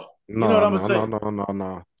now though. No, you know what I'm saying?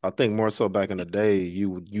 No. I think more so back in the day,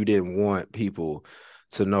 you didn't want people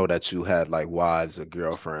to know that you had like wives or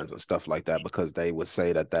girlfriends and stuff like that because they would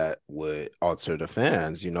say that would alter the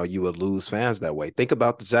fans. You know, you would lose fans that way. Think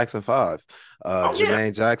about the Jackson 5.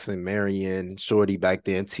 Jermaine Jackson marrying Shorty back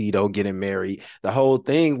then, Tito getting married. The whole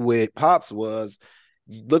thing with Pops was,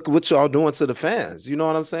 look what y'all doing to the fans. You know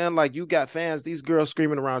what I'm saying? Like, you got fans, these girls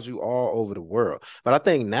screaming around you all over the world. But I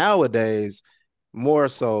think nowadays, more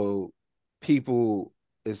so, people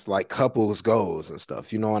it's like couples goals and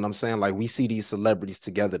stuff. You know what I'm saying? Like we see these celebrities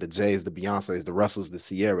together, the Jays, the Beyoncés, the Russells, the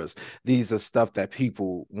Sierras. These are stuff that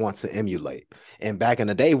people want to emulate. And back in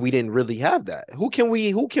the day, we didn't really have that. Who can we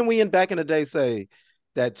in back in the day say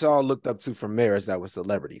that y'all looked up to from marriage that were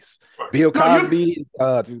celebrities? Bill Cosby,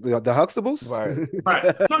 the Huxtables?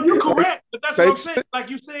 Right. No, you're correct. But that's what I'm saying. Like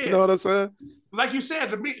you said. You know what I'm saying? Like you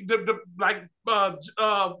said,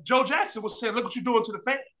 Joe Jackson was saying, look what you're doing to the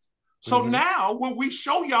fans. So now when we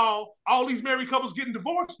show y'all all these married couples getting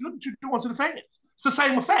divorced, look what you're doing to the fans. It's the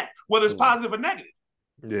same effect, whether it's positive or negative.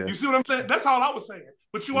 Yeah. You see what I'm saying? That's all I was saying.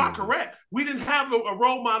 But you are correct. We didn't have a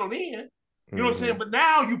role model then. You know what I'm saying? But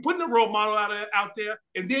now you putting a role model out there,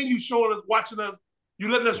 and then you showing us, watching us,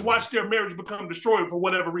 you letting us watch their marriage become destroyed for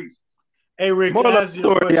whatever reason. Hey, Rick, more of the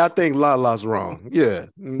story, I think Lala's wrong. Yeah.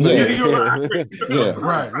 You're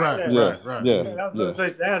right. Right. I was going to say,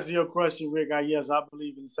 to answer your question, Rick, I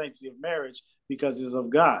believe in the sanctity of marriage because it's of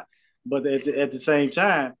God. But at the same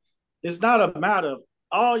time, it's not a matter of,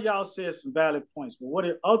 all y'all said some valid points, but what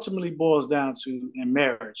it ultimately boils down to in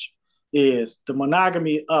marriage is the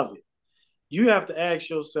monogamy of it. You have to ask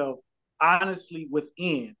yourself, honestly,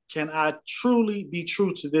 within, can I truly be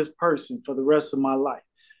true to this person for the rest of my life?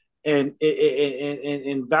 And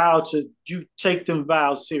vow to, you take them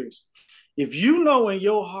vows serious. If you know in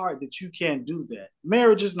your heart that you can't do that,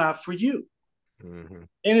 marriage is not for you. And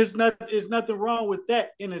it's nothing wrong with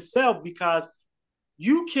that in itself, because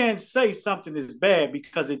you can't say something is bad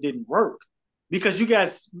because it didn't work, because you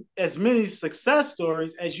got as many success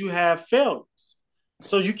stories as you have failures.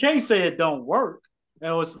 So you can't say it don't work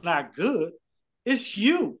or it's not good. It's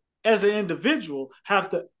you as an individual have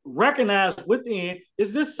to recognize within,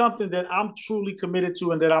 is this something that I'm truly committed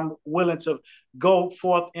to and that I'm willing to go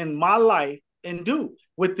forth in my life and do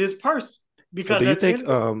with this person? Because so do you think,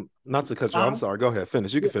 not to cut you, I'm sorry, go ahead,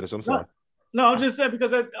 finish. You can finish, I'm sorry. No, I'm just saying,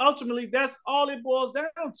 because ultimately that's all it boils down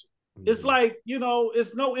to. It's like,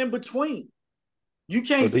 it's no in between. You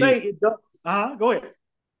can't say it don't. Go ahead.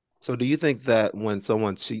 So do you think that when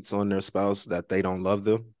someone cheats on their spouse that they don't love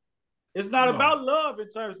them? It's not about love in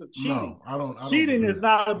terms of cheating. No, I don't. Cheating is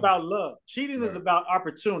not about love. Cheating is about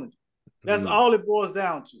opportunity. That's all it boils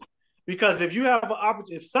down to. Because if you have an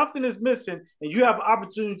opportunity, if something is missing and you have an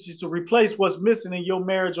opportunity to replace what's missing in your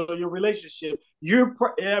marriage or your relationship,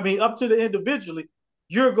 up to the individually,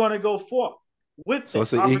 you're going to go forth with. So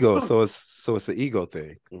it's an ego. So it's an ego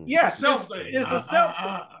thing. Yes, it's a self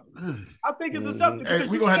thing. I think it's a something. Hey,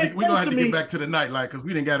 we're gonna have to get back to the nightlife because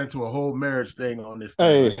we didn't get into a whole marriage thing on this.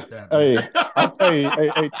 Hey, tell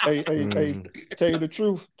you the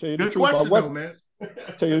truth. Good question, though, man.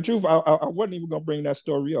 Tell you the truth, I wasn't even gonna bring that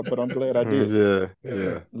story up, but I'm glad I did. Yeah. You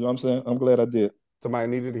know what I'm saying? I'm glad I did. Somebody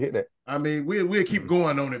needed to hit that. I mean, we'll keep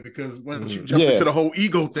going on it because once you jumped into the whole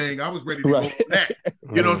ego thing, I was ready to go on that.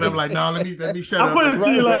 You know what I'm saying? I'm like, no, let me shut up. I put it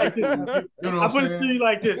to you like this. I put it to you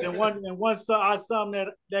like this. And I sum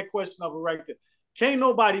that question up right there. Can't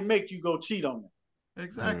nobody make you go cheat on them.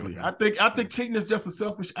 Exactly. I think cheating is just a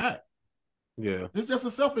selfish act. Yeah. It's just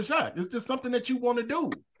a selfish act. It's just something that you want to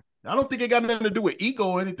do. I don't think it got nothing to do with ego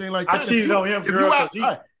or anything like that. I cheated on him, girl.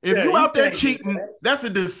 If you out there cheating, that's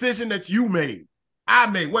a decision that you made. I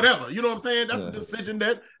made, whatever. You know what I'm saying? That's a decision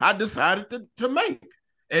that I decided to make.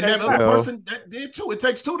 And that other person that did too. It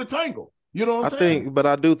takes two to tangle. You know what I'm saying? But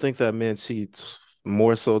I do think that men cheat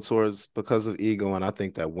more so because of ego, and I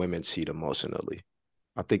think that women cheat emotionally.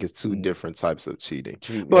 I think it's two different types of cheating.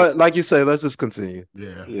 But like you say, let's just continue.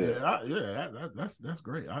 That's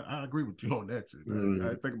great. I agree with you on that shit. I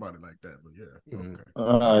didn't think about it like that, but yeah.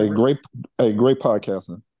 Okay. Great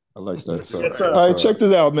podcasting. I like that. Yes, sir. All right, check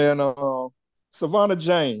this out, man. Savannah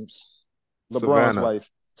James, LeBron's wife.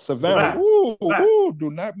 Savannah. Ooh, do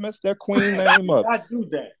not mess that queen name up. I do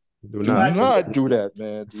that. Do not do that,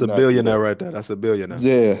 man. It's a billionaire right there. That's a billionaire.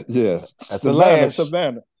 Yeah. That's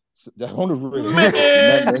Savannah. That on the real.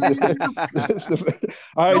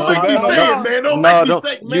 All right, Savannah. Don't make me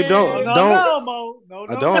say, man. You don't.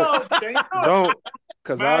 No,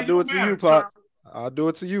 because I'll do it to you, Pop. I'll do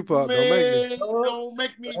it to you, Pop. Don't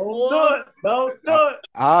make me. Don't do it.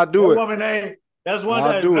 I'll do it. Woman name. That's one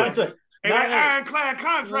I'll do it. And that ironclad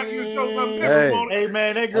contract you show something different on it. Hey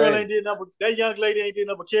man, that girl ain't did nothing. That young lady ain't did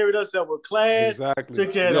nothing but carried herself with class. Exactly.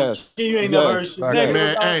 Took care of them. You ain't never heard shit.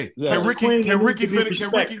 Man, hey, can Ricky finish the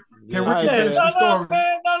story? No.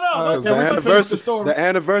 The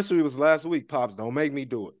anniversary was last week, Pops. Don't make me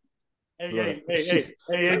do it. Hey,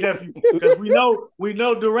 nephew, because we know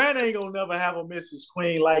Durant ain't gonna never have a Mrs.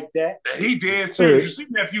 Queen like that. He dead serious. You see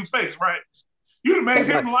nephew's face, right? You made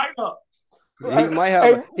him light up.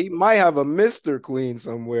 He might have a Mr. Queen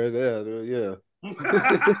somewhere there. Yeah. All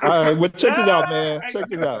right, well, check this out, man. Check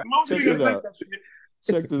this out.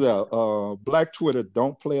 Check this out. Black Twitter,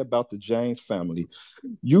 don't play about the James family.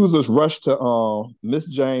 Users rushed to Miss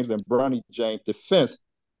James and Bronny James' defense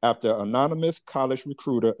after anonymous college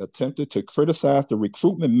recruiter attempted to criticize the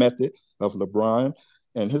recruitment method of LeBron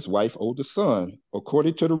and his wife, older son.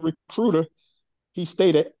 According to the recruiter, he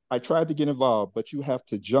stated, "I tried to get involved, but you have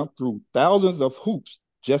to jump through thousands of hoops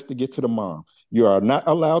just to get to the mom. You are not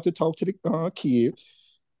allowed to talk to the kid.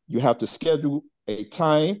 You have to schedule a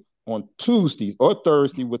time on Tuesdays or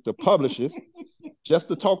Thursday with the publishers just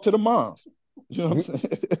to talk to the mom." You know what I'm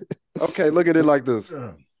saying? Okay, look at it like this.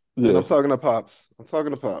 Yeah. And I'm talking to Pops.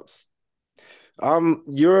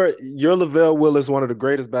 Your LaVelle Willis, one of the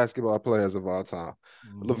greatest basketball players of all time.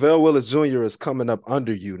 LaVelle Willis Jr. is coming up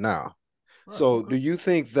under you now. Right, so do you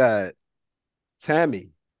think that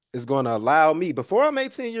Tammy is going to allow me, before I'm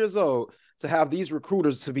 18 years old, to have these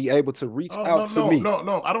recruiters to be able to reach out to me?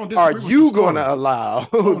 No, I don't disagree. Are you going to allow?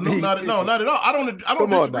 Not at all. I don't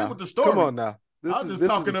disagree with the story. Come on now. This is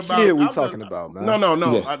talking about kid we talking about, man. No.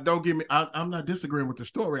 Yeah. Don't get me. I'm not disagreeing with the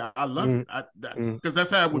story. I love it because that's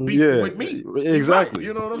how it would be with me. Exactly. Right.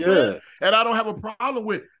 You know what I'm saying? And I don't have a problem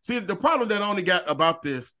with. See, the problem that I only got about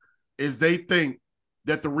this is they think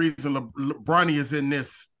that the reason Bronny is in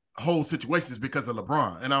this whole situation is because of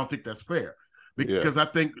LeBron, and I don't think that's fair. Because I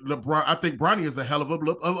think Bronny is a hell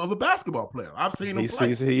of a basketball player. I've seen him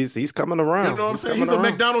play. He's coming around. You know what I'm saying? He's a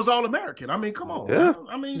McDonald's All-American. I mean, come on. Yeah. Man.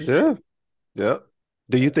 I mean, yeah.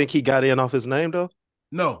 Do you think he got in off his name though?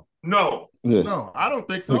 No, I don't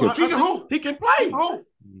think so. He can hoop. He can play.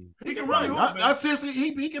 He can really hoop. I seriously,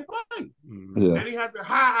 he can play. Yeah. And he has a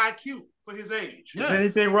high IQ for his age. Is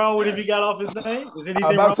anything wrong with if he got off his name? Is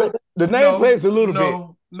anything wrong with the name plays a little bit?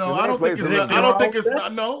 No, I don't think it's. I don't think it's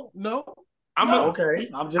not. No. Okay.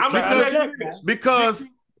 I'm just trying to check because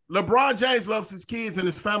LeBron James loves his kids and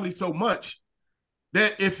his family so much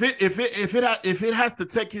that if it has to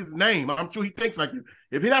take his name, I'm sure he thinks like this.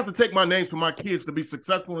 If it has to take my name for my kids to be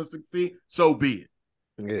successful and succeed, so be it.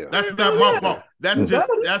 Yeah, that's not my fault.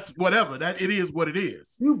 That's whatever. That it is what it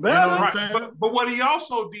is. You better. You know what I'm saying? But what he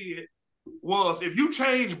also did was, if you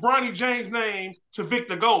change Bronny James' name to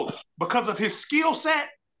Victor Golden because of his skill set,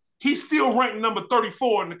 he's still ranked number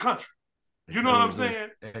 34 in the country. You know what I'm saying?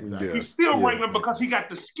 Exactly. He's still ranked him because he got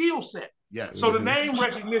the skill set. Yeah. So the name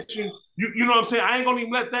recognition, you know what I'm saying? I ain't gonna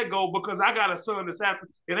even let that go because I got a son that's after.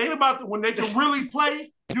 It ain't about when they can really play.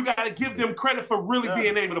 You got to give them credit for really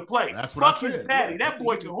being able to play. That's what Fuck his daddy. That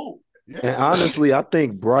boy can hoop. Yeah. And honestly, I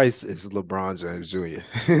think Bryce is LeBron James Jr.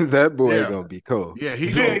 That boy gonna be cool. Yeah,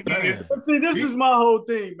 he goes. See, this is my whole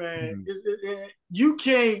thing, man. You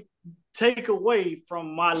can't take away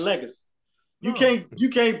from my legacy. You can't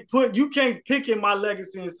pick in my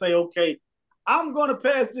legacy and say, okay, I'm going to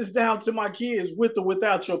pass this down to my kids with or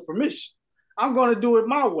without your permission. I'm going to do it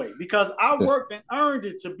my way because I worked and earned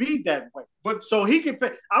it to be that way. But so he can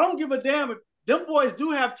pay. I don't give a damn if them boys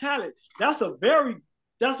do have talent. That's a very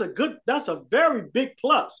big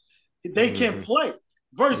plus. They can play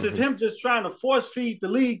versus him just trying to force feed the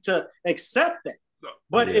league to accept that.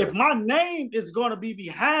 But if my name is going to be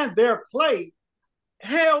behind their play,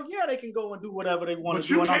 hell yeah, they can go and do whatever they want to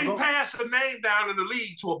do. But you can't pass a name down in the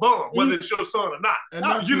league to a bum, whether it's your son or not. And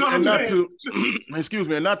not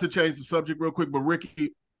to change the subject real quick, but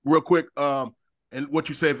Ricky, real quick, and what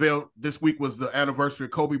you said, Vale, this week was the anniversary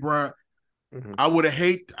of Kobe Bryant. I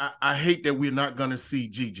hate that we're not going to see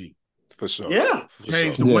Gigi. For sure. Yeah.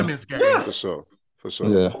 Change the women's game. Yeah. For sure.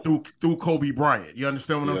 Yeah. Through Kobe Bryant. You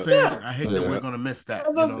understand what I'm saying? Yeah. I hate that we're going to miss that.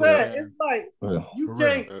 That's what I'm saying. It's like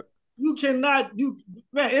you cannot.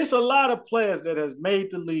 It's a lot of players that has made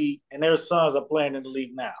the league and their sons are playing in the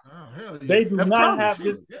league now. They do not have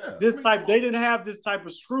this type. They didn't have this type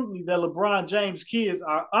of scrutiny that LeBron James' kids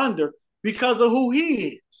are under because of who he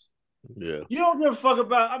is. Yeah, you don't give a fuck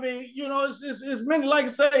about. I mean, it's many like I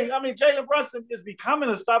say. I mean, Jalen Brunson is becoming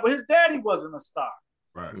a star, but his daddy wasn't a star.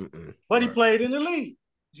 Right. But he played in the league.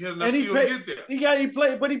 Yeah, and he played. He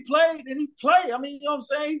played. I mean, you know what I'm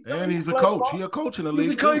saying? And he's a coach. He's a coach in the league.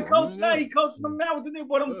 He's a coach now. He coaching them now with the name.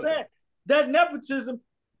 What I'm saying, that nepotism,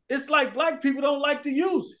 it's like black people don't like to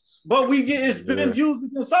use it, but it's been used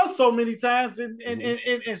against us so many times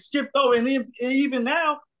and skipped over, and even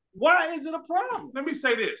now, why is it a problem? Let me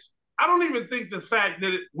say this: I don't even think the fact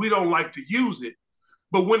that we don't like to use it,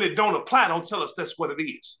 but when it don't apply, don't tell us that's what it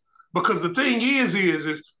is. Because the thing is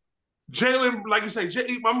Jalen, like you say,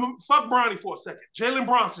 fuck Bronny for a second. Jalen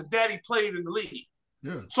Brunson, daddy played in the league.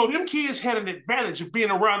 Yeah. So them kids had an advantage of being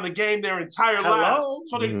around the game their entire lives.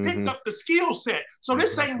 So they picked up the skill set. So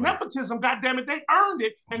this ain't nepotism, goddammit. They earned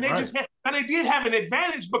it, and they did have an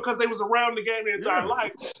advantage because they was around the game their entire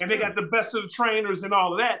life, and they got the best of the trainers and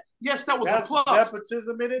all of that. Yes, that was a plus.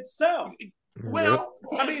 Nepotism in itself. Well,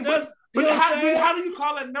 I mean, but how do you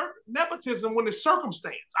call it nepotism when it's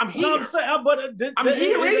circumstance? I'm here. No, I'm saying, but I'm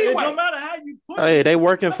here anyway. No matter how you put it. They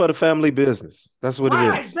working for the family business. That's what it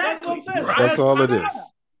is. Exactly. That's what I'm saying. That's all it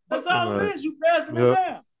is. That's all it is. You passing it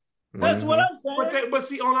down. That's what I'm saying. But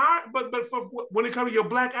see, when it comes to your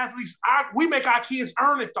black athletes, we make our kids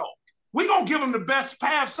earn it though. We gonna give them the best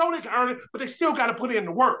path so they can earn it, but they still got to put in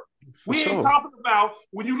the work. We ain't talking about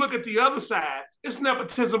when you look at the other side, it's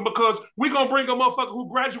nepotism because we gonna bring a motherfucker who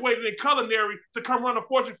graduated in culinary to come run a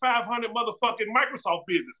Fortune 500 motherfucking Microsoft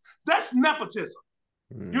business. That's nepotism.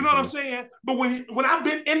 You know what I'm saying? But when I've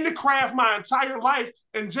been in the craft my entire life,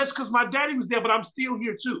 and just because my daddy was there, but I'm still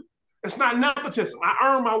here too. It's not nepotism. I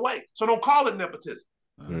earn my way, so don't call it nepotism.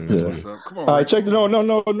 Come on. All right, check this. No.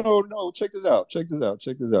 Check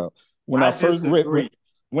this out. When I first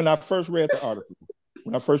read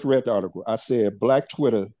the article, I said Black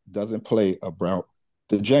Twitter doesn't play about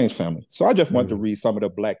the James family. So I just wanted to read some of the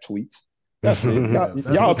Black tweets. That's it.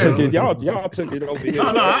 Y'all took it. Y'all took it over here.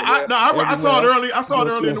 I saw it early. I saw it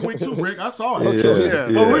early in the week too, Rick. I saw it.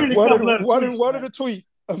 What did the tweet?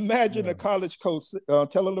 Imagine a college coach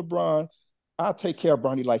telling LeBron, "I'll take care of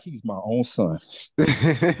Bronny like he's my own son."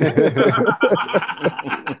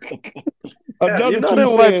 Another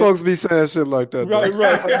white folks be saying shit like that. Right.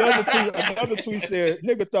 Another tweet said,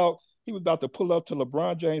 "Nigga thought he was about to pull up to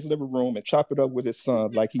LeBron James' living room and chop it up with his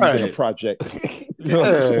son like he's in a project."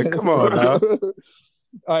 Come on now.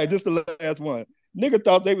 All right, this is the last one. Nigga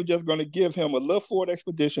thought they were just going to give him a little Ford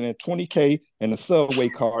Expedition and $20K and a subway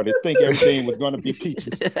card and think everything was going to be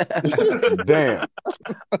peaches. Damn.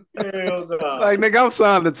 Like, nigga, I'm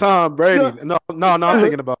signed to Tom Brady. No, I'm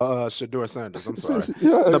thinking about Shador Sanders. I'm sorry.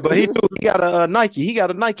 No, but he got a Nike. He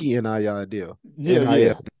got a Nike NIL deal.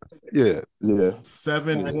 Yeah.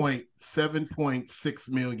 $7.6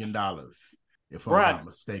 million, if I'm not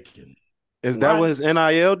mistaken. Is that what his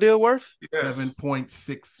NIL deal worth? Yes.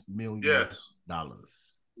 $7.6 million. Yes. Wow.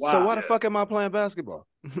 So why the fuck am I playing basketball?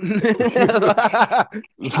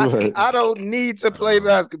 I don't need to play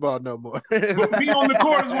basketball no more. But be on the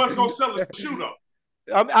court is what's gonna sell a shoe though.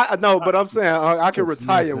 I know, but I'm saying I can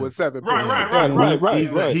retire with 7.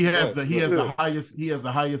 Right. He has the highest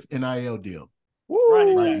NIL deal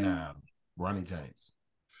now. Ronnie James.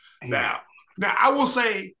 Now I will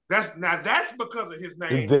say that's because of his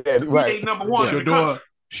name. He's dead, right? He number one.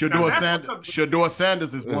 Shador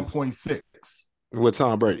Sanders is 1.6 with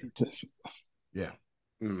Tom Brady. Yeah.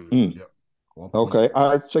 Yep. Okay.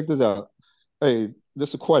 All right. Check this out. Hey, this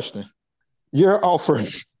is a question. You're offered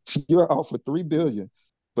 $3 billion,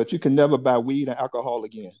 but you can never buy weed and alcohol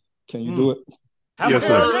again. Can you do it? Yes,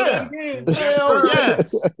 sir.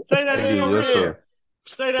 Yes. Say that again. Yes, sir.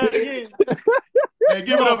 Say that again. Hey,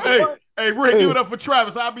 give it up. Hey, Rick, give it up for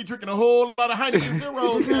Travis. I'll be drinking a whole lot of Heineken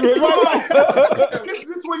Zeros. This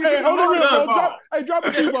one you get drop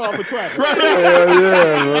a few ball for Travis.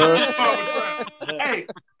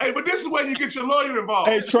 Hey, but this is where you get your lawyer involved.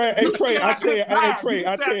 Hey, Trey, I said,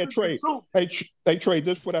 Trey. Hey, Trey,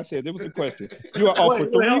 this is what I said. This was the question. You are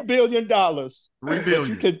offered $3 billion. $3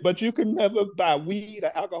 billion. But you can never buy weed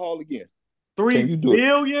or alcohol again. $3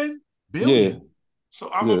 billion? Yeah. So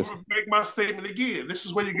I'm going to make my statement again. This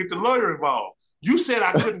is where you get the lawyer involved. You said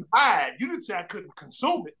I couldn't buy it. You didn't say I couldn't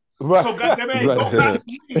consume it. Right. So goddamn it, go buy some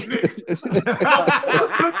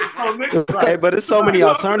weed, Hey, but it's so many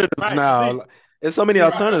alternatives now. It's so many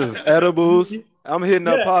alternatives. Edibles. I'm hitting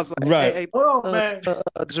up pops like, hey, man.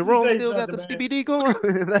 Jerome still got the CBD going?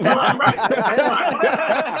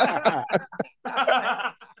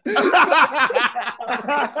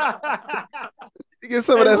 You get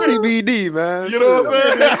some of that CBD, man. You know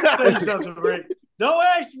what I'm saying? Don't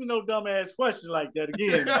ask me no dumbass question like that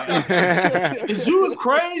again, man. Is you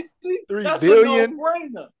crazy? That's $3 billion? A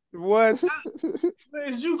no-brainer. What?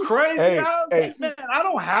 Is you crazy? Man, I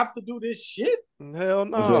don't have to do this shit. Hell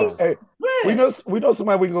no. Hey, we know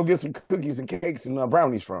somebody we can go get some cookies and cakes and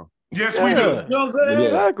brownies from. Yes, we do. You know what I'm saying?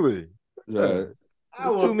 Exactly. Yeah.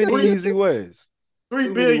 There's too many easy ways.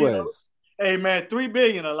 $3 billion. Hey man, $3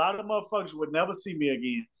 billion. A lot of motherfuckers would never see me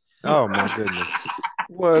again. Oh my goodness.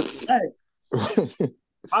 What? Hey,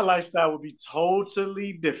 my lifestyle would be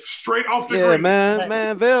totally different. Straight off the grid.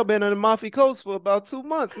 Man, Vail been on the Mafia Coast for about 2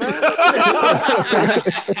 months, man.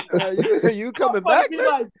 You coming back?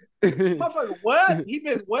 Like, Motherfucker, what? He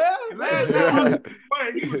been where? Last time I was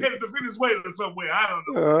playing, he was headed to Venezuela somewhere. I don't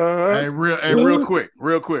know. Hey, real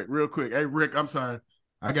quick. Hey, Rick, I'm sorry.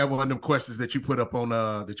 I got one of them questions that you put up on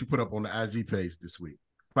the IG page this week.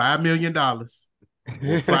 $5 million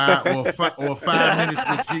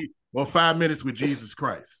or 5 minutes with Jesus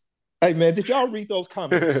Christ. Hey man, did y'all read those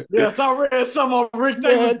comments? Yes, I read some on Rick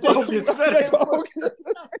Davis.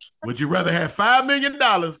 Would you rather have $5 million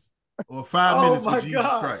or 5 minutes with Jesus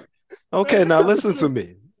Christ? Okay, now listen to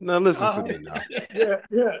me. Now.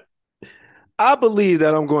 Yeah. I believe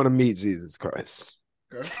that I'm going to meet Jesus Christ.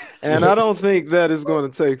 Okay. And I don't think that it's going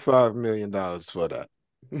to take $5 million for that.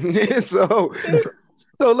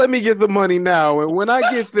 So let me get the money now. And when I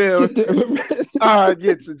get there, I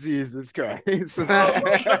get to Jesus Christ.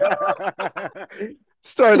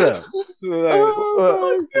 Straight up.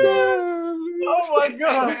 Oh my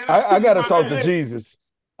God. I got to talk to Jesus.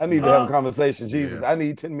 I need to have a conversation. Jesus, I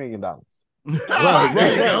need $10 million. Right.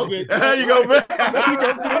 There you go, man.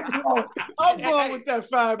 I'm going with that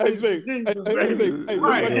 5 million. Jesus, baby. Hey,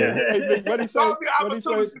 what he say? What he say?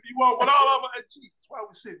 You want with all of us? Jesus, why are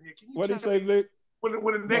we sitting here? What he say, Vic? When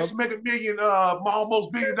the next Mega Million,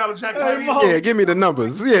 almost $1 billion jackpot. Yeah, give me the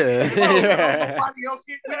numbers. Yeah. Nobody else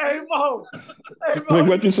get that. Hey, Mo.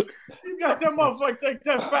 What you say? You got that motherfucker take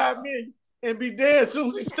that 5 million and be dead as soon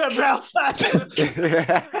as he steps outside.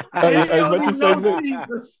 Hey, what you say, Vic?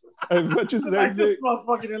 Jesus. Hey, what you say, like Vic? this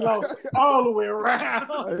motherfucker done lost all the way around.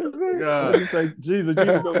 What you say? Jesus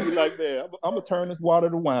gonna be like that. I'm gonna turn this water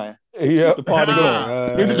to wine. Yeah, the party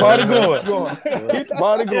going. Keep the party going. Keep the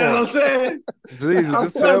party going. You know what I'm saying? Jesus,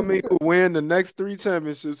 just tell me who win the next 3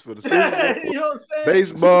 championships for the Super Bowl, You know what I'm saying?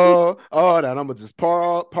 baseball, all that. I'm gonna just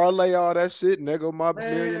parlay all that shit, and there go my $1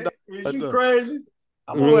 million. Is you crazy?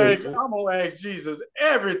 I'm gonna ask Jesus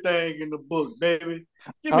everything in the book, baby.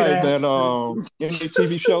 Give me that. Any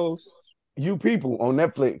TV shows? You People on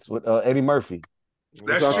Netflix with Eddie Murphy.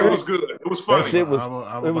 That shit was good. It was funny. That shit was.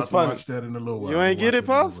 I'm it was about to funny. watch that in a little while. You ain't get it,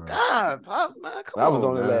 Pops? God, Pops, man, come I was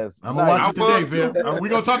on man. the last. I'm gonna watch it today, Phil. We're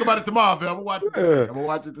gonna talk about it tomorrow, Phil. I'm gonna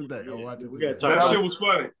watch it today. That shit was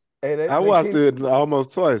funny. Hey, I watched it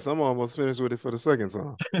almost twice. I'm almost finished with it for the second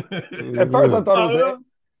time. At first,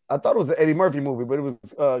 I thought it was an Eddie Murphy movie, but it was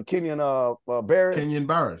Kenyon Barris. Kenyon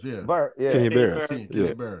Barris, yeah. Kenyon Barris.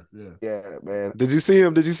 Kenyon Barris, yeah. Yeah, man. Did you see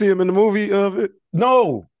him? Did you see him in the movie of it?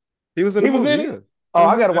 No. He was in the movie. It? Oh,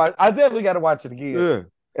 I gotta watch. I definitely gotta watch it again. Yeah.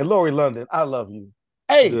 And Lori London, I love you.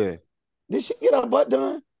 Hey, did she get her butt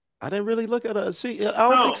done? I didn't really look at her. I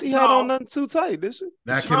don't think she had on nothing too tight, did she?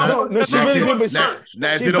 Now, is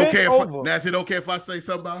it okay if I say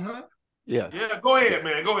something about her? Yes. Yeah, go ahead,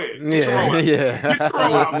 man. Go ahead. Yeah. Get the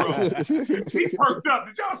throw out, bro. He perked up.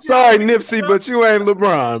 Did y'all see? Sorry, Nipsey, but you ain't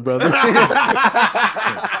LeBron, brother.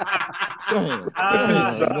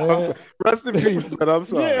 Rest in peace, but I'm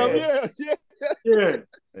sorry. Yeah.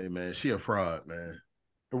 Hey, man, she a fraud, man.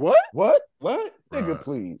 What? Fraud. Nigga,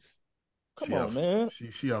 please. Come on, man.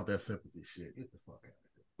 She off that sympathy shit. Get the fuck out.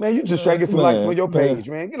 Man, you just trying to get some likes on your page,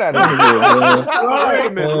 man. Get out of here,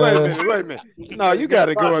 man. Wait a minute. No, you got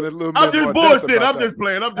to go in a little bit. I'm just bullshit. I'm just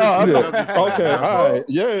playing. Okay, all right,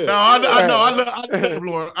 yeah. No, I know.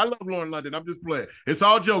 I love Lauren London. I'm just playing. It's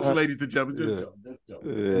all jokes, ladies and gentlemen. Just jokes.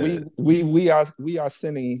 Yeah. We are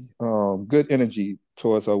sending good energy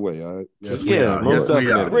towards our way. All right. Yes, we are. We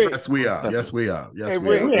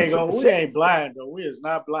ain't blind though. We is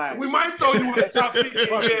not blind. We might throw you in the top 50.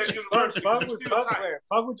 Fuck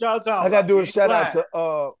what y'all talking about. I gotta do a shout out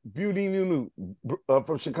to Beauty Nunu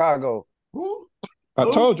from Chicago. Who? I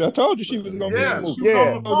told you she was gonna be in the movie.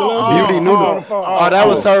 Yeah. Beauty Nunu. Oh, that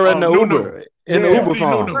was her in the Uber. In the Uber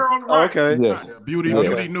phone. Okay. Yeah. Beauty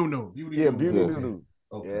Nunu. Yeah, Beauty Nunu.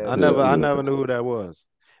 Okay. I never knew who that was.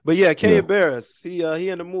 But yeah, Kenyon Barris, he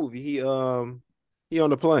in the movie. He on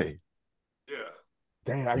the plane. Yeah.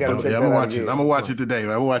 Damn, I gotta check that I'm gonna out watch it. I'm gonna watch it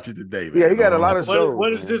today. Man. Yeah, he got a lot of shows.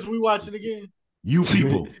 What is this we watching again? You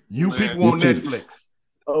People on Netflix.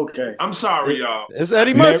 Okay. I'm sorry, y'all. It's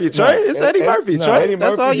Eddie Murphy, Trey. It's Eddie Murphy, Trey.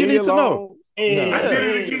 That's all you need to know. I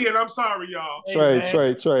did it again. I'm sorry, y'all.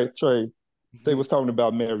 Trey. They was talking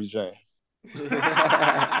about Mary Jane. We're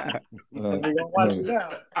gonna watch it now.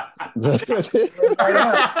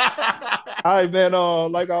 All right, man.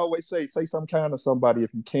 Like I always say some kind of somebody.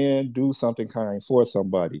 If you can do something kind for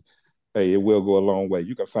somebody, hey, it will go a long way.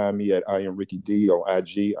 You can find me at I am Ricky D on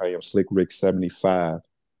IG. I am Slick Rick 75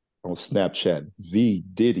 on Snapchat. V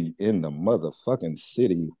Diddy in the motherfucking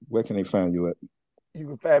city. Where can they find you at? You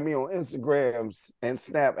can find me on Instagram and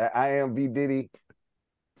Snap at I am V Diddy,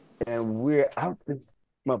 and we're out this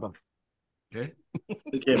mother. Okay.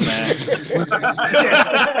 Okay, man.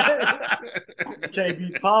 can't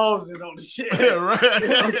be pausing on the shit. Yeah, right. You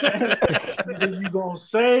know what I'm saying? Either you gonna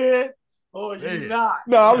say it or you not.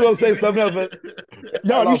 No, I was gonna say something else, but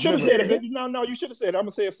No, you should have said it. No, you should have said it. I'm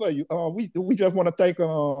gonna say it for you. We just want to thank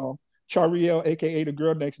Chariel, aka the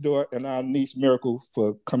girl next door, and our niece Miracle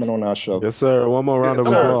for coming on our show. Yes, sir. One more round of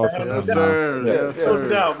applause. Yes, sir. Yes, sir. No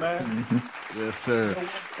doubt, man. Mm-hmm. Yes, sir.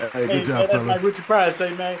 Hey, good job, that's fellas. like Richard Pryor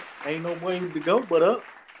say, man. Ain't no way to go but up.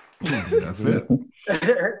 That's it.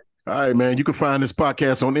 All right, man. You can find this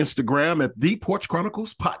podcast on Instagram at The Porch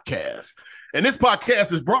Chronicles Podcast. And this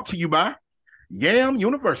podcast is brought to you by Yam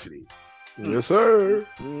University. Yes, sir.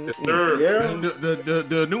 Yes, sir. Yeah. And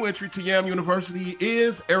the new entry to Yam University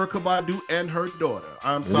is Erykah Badu and her daughter.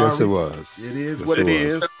 I'm sorry. Yes, it was. It is Yes, what it it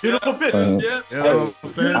was. is. Beautiful picture. Yeah. You know what I'm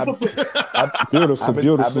saying?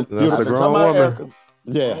 Beautiful. That's a grown woman.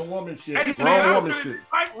 Yeah. Grown woman shit. Hey, Grown man, I woman really shit. didn't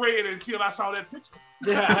like red until I saw that picture.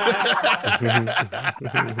 You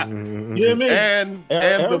hear me? And the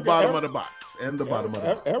Erykah- bottom of the box. And the bottom of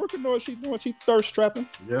the box. Erykah knows what she's doing. She thirst trapping.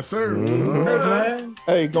 Yes, sir. Mhm. Man.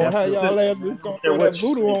 Hey, gonna have That's y'all it. ass. Gonna Yeah, throw what that you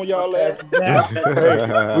voodoo say. on y'all ass.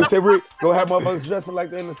 Hey, we said we go have motherfuckers dressing like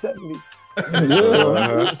they're in the 70s.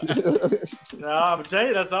 No, I'm gonna tell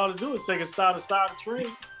you, that's all to do is take a start a trend.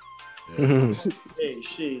 Hey,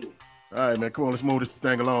 shit. All right, man. Come on, let's move this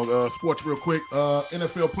thing along. Sports real quick.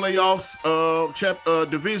 NFL playoffs,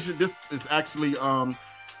 division. This is actually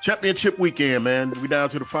championship weekend, man. We down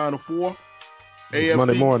to the final four. It's AFC.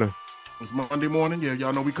 Monday morning. It's Monday morning. Yeah,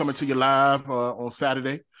 y'all know we coming to you live on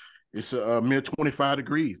Saturday. It's a mere 25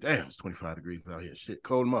 degrees. Damn, it's 25 degrees out here. Shit,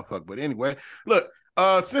 cold motherfucker. But anyway, look,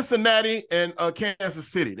 Cincinnati and Kansas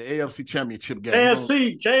City, the AFC championship game.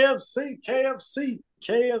 KFC.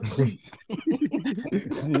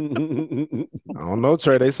 I don't know,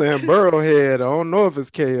 Trey. They saying Burrowhead. I don't know if it's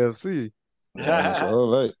KFC. All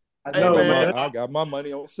right. I know, Hey, man. I got my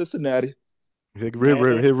money on Cincinnati. Here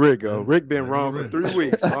Rick go. Rick been wrong for 3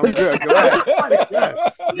 weeks. So I'm good. Go ahead.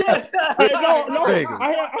 Yes. Hey, no. Vegas.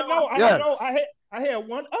 I had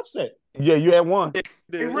one upset. Yeah, you had one. Hey,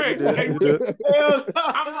 Rick, You did. hey, You did.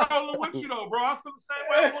 I'm rolling with you though, bro. I feel the same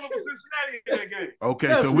way. I went with Cincinnati in that game.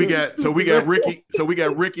 Okay, so we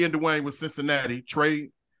got Ricky and Dwayne with Cincinnati,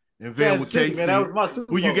 Trey and Van with KC. Man, that was my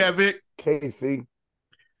Super Who you Bowl. got, Vic? KC.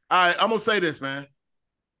 All right, I'm gonna say this, man.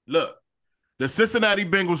 Look, the Cincinnati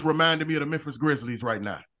Bengals reminded me of the Memphis Grizzlies right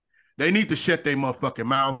now. They need to shut their motherfucking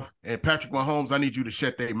mouth. And Patrick Mahomes, I need you to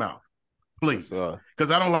shut their mouth, please,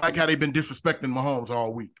 because I don't like how they've been disrespecting Mahomes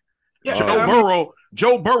all week. Yeah,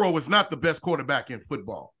 Joe Burrow is not the best quarterback in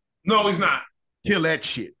football. No, he's not. Kill that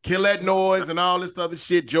shit. Kill that noise and all this other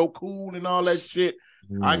shit. Joe Cool and all that shit.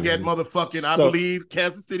 I get motherfucking, I believe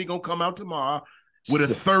Kansas City gonna come out tomorrow with a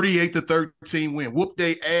 38-13 win. Whoop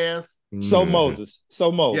they ass. So Moses.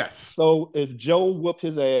 Yes. So if Joe whoop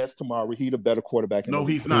his ass tomorrow, he the better quarterback. No,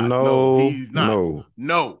 the he's not. No, he's not.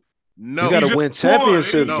 No. You got to win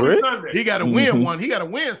championships, won. Rick. He got to win one. He got to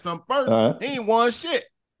win some first. He ain't won shit.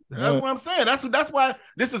 That's what I'm saying. That's why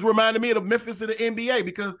this is reminding me of the Memphis of the NBA,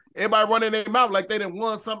 because everybody running their mouth like they didn't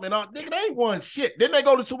won something. Nigga, they ain't won shit. Didn't they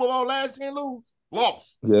go to Super Bowl last year and lose?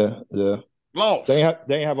 Lost. Yeah. Lost. They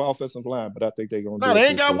ain't have an offensive line, but I think they're gonna. No, they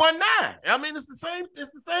ain't got 1-9. I mean, it's the same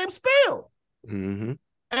spell. Mm-hmm.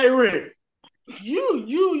 Hey, Rick,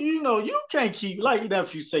 you know, you can't keep, like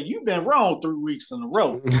nephew say, you've been wrong 3 weeks in a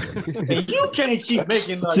row. And you can't keep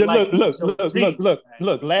making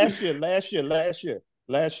Look.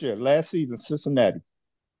 Last season, Cincinnati,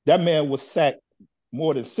 that man was sacked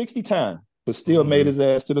more than 60 times, but still made his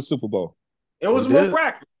ass to the Super Bowl. It was more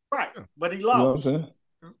practice, right? But he You know what I'm lost. saying?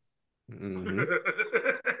 Mm-hmm.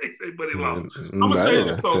 He say, but he lost. I'm gonna say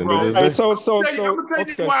this though, bro. Hey, I'm gonna tell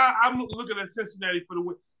you okay. why I'm looking at Cincinnati for the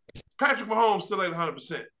win. Patrick Mahomes still ain't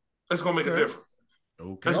 100%. That's gonna make a difference.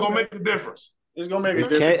 Okay. That's gonna make a difference. It's gonna make a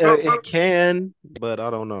difference. It can, but I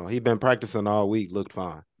don't know. He been practicing all week. Looked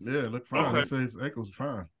fine. Yeah, look fine. Okay. They say his ankles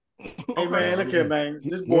fine. Hey man, look here, man.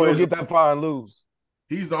 This You boy don't is get that far and lose.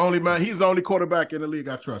 He's the only man. He's the only quarterback in the league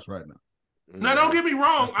I trust right now. Now, don't get me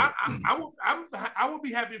wrong. That's I would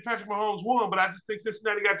be happy if Patrick Mahomes won, but I just think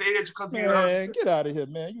Cincinnati got the edge because Man, get out of here,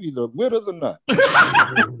 man. You either with us or not.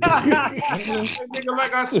 nigga,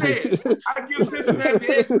 like I said, I give Cincinnati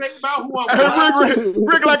the edge. Think about who I'm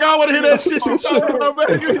Rick, like I want to hear that shit you talking about, man.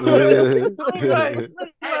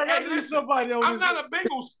 I need somebody on I'm this. not a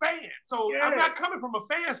Bengals fan, so I'm not coming from a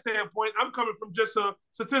fan standpoint. I'm coming from just a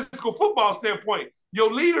statistical football standpoint.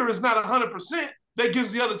 Your leader is not 100%. That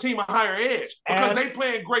gives the other team a higher edge because they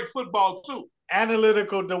playing great football too.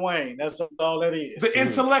 Analytical Dwayne. That's all that is. The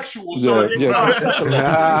intellectual, Yeah, sir.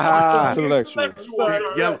 intellectual.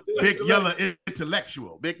 Big yellow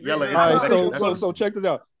intellectual. Big yellow All right, intellectual. so check this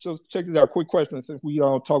out. So check this out. Quick question, since we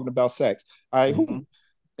are talking about sacks. All right, who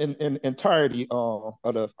in entirety of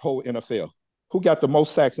the whole NFL, who got the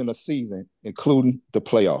most sacks in a season, including the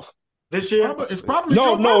playoff? This year? It's probably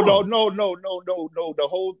no. The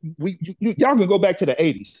whole y'all can go back to the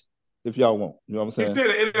 80s. If y'all want, you know what I'm saying? He said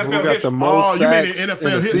the NFL Who got the most sacks you mean the NFL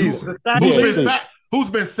in the season? Who's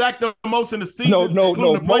been sacked the most in the season? No.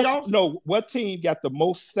 The playoffs? No. What team got the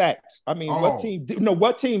most sacks? I mean, what team?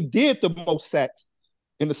 What team did the most sacks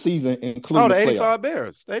in the season, including the the 85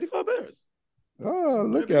 Bears? The 85 Bears. Oh,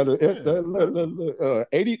 look at it.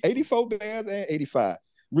 84 Bears and 85.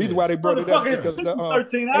 Reason why they brought it up because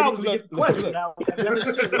 13 hours to get the question out.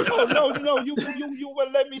 No, you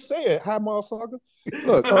wouldn't let me say it. Hi, motherfucker.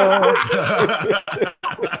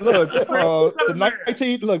 Look, the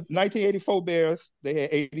 1984 Bears, they had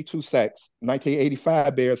 82 sacks.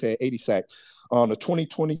 1985 Bears had 80 sacks. On the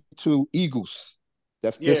 2022 Eagles,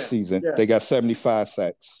 that's this season, they got 75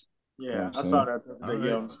 sacks. Yeah, I saw that.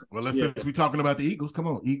 Well, since we're talking about the Eagles, come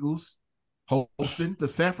on, Eagles hosting the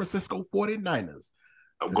San Francisco 49ers.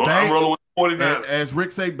 I'm rolling with 49. As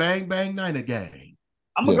Rick say, bang, bang, Niner gang.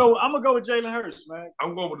 I'm gonna go with Jalen Hurts, man.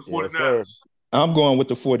 I'm going with the 49ers. I'm going with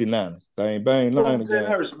the 49ers. Bang, bang, Niner gang.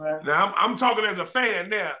 Hurts, man. Now I'm talking as a fan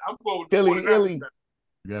now. I'm going with the 49ers.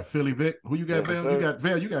 You got Philly, Vic. Who you got, Val? You got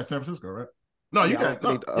Val. You got San Francisco, right? No, you got.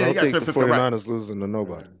 I don't think the 49ers losing to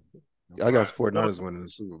nobody. I got 49ers winning the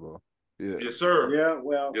Super Bowl. Yeah. Yes, sir. Yeah,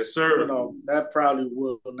 well, yes, sir. You know, that probably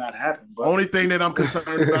will not happen. But only thing that I'm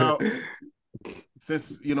concerned about,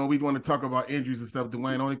 since we want to talk about injuries and stuff,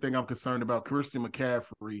 Dwayne. Only thing I'm concerned about, Christian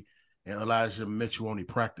McCaffrey and Elijah Mitchell only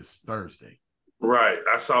practiced Thursday. Right,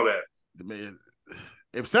 I saw that. Man,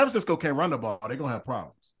 if San Francisco can't run the ball, they're gonna have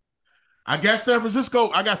problems. I got San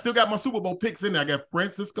Francisco. Still got my Super Bowl picks in there. I got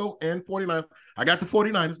Francisco and 49ers. I got the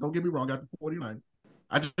 49ers. Don't get me wrong. I got the 49ers.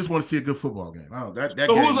 I just want to see a good football game. So who's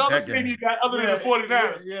the other team you got other than the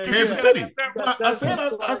 49ers? Kansas City. I said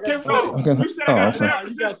Kansas City. You said I got San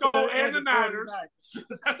Francisco and the Niners.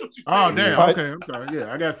 That's what you said. Oh, damn. Okay, I'm sorry.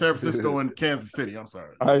 Yeah, I got San Francisco and Kansas City. I'm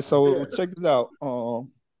sorry. All right, so check this out.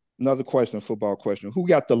 Another question, football question. Who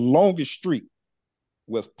got the longest streak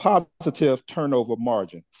with positive turnover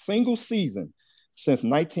margin, single season since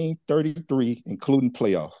 1933, including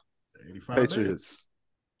playoff? Patriots.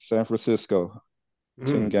 San Francisco.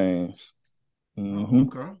 10 games. Mm-hmm.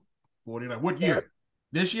 Okay. 49. What year?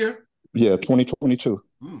 This year? Yeah, 2022.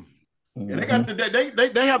 And they got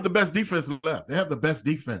they have the best defense left. They have the best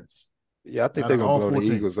defense. Yeah, I think they're gonna blow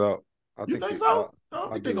the Eagles out. You think so? I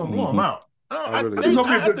don't think they're gonna blow them out. I think I don't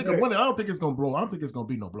think it's gonna blow. I don't think it's gonna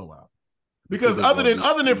be no blowout. Because other than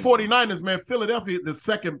 49ers, man, Philadelphia,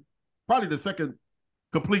 probably the second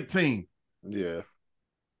complete team. Yeah.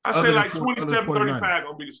 I say like 27-35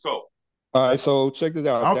 gonna be the score. All right, so check this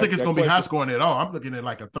out. I don't think it's going to be high scoring at all. I'm looking at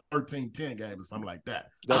like a 13-10 game or something like that.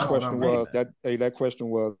 That question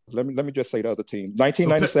was. Let me just say the other team.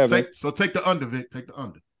 1997. So take the under, Vic. Take the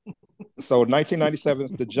under. So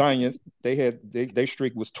 1997, the Giants, their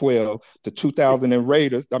streak was 12. The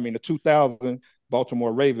 2000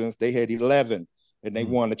 Baltimore Ravens, they had 11, and they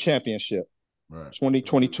won the championship. Right.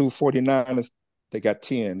 2022 49ers, they got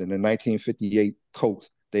 10, and the 1958 Colts,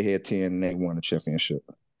 they had 10, and they won the championship.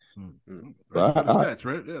 Stats,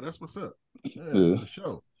 right? Yeah, that's what's up. Yeah. For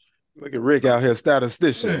sure. Look at Rick out here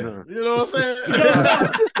statistician. You know what I'm saying?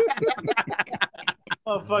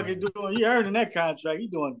 Motherfucker doing, you earning that contract. You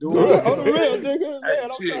doing on the real, nigga.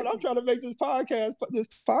 Man, I'm trying to make this podcast,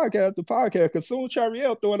 the podcast, because soon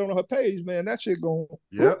Charielle throw it on her page, man. That shit going.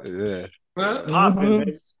 Yep. Yeah. That's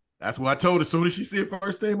what I told her. As soon as she see it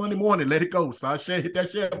first thing Monday morning, let it go. Start sharing, hit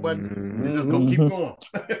that share button. It's just gonna keep going.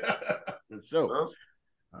 For sure.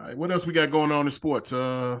 All right, what else we got going on in sports?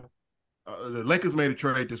 The Lakers made a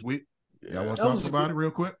trade this week. Y'all want to talk about it real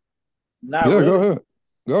quick? Really.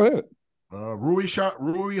 Go ahead. Rui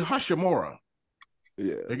Hashimura.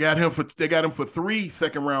 Yeah, they got him for 3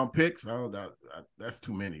 second-round picks. That's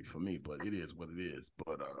too many for me, but it is what it is.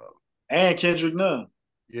 But and Kendrick Nunn.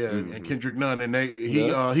 Yeah, and Kendrick Nunn, and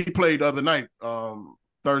he played the other night,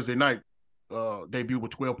 Thursday night, debut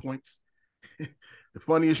with 12 points. The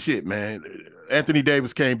funniest shit, man. Anthony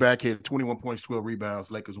Davis came back, had 21 points, 12 rebounds.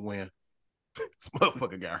 Lakers win. This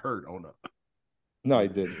motherfucker got hurt on No, he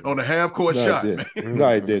didn't. On a half-court shot, man.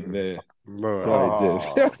 No, he didn't, man. Lord. No, he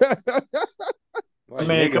didn't.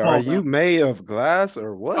 Man, nigga, come are on, you man. made of glass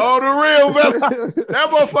or what? Oh, the real man. That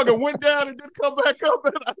motherfucker went down and didn't come back up.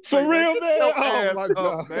 And I For said, real, "Get man. your Oh ass my up,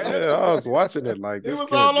 God. man." Yeah, I was watching it like It this. was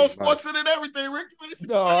Can't all be on like- sports and everything, Rick.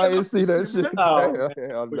 No, I didn't see that shit. Oh,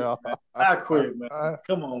 Hell man. no. I quit, man.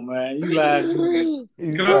 Come on, man. You lied.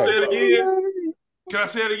 Can I say it again? Can I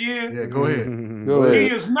say it again? Yeah, go ahead. Go He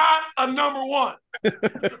ahead. is not a number one. If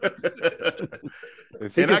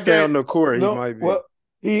he And can I stay gave- on the court, he No, might be. well,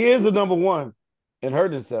 he is a number one and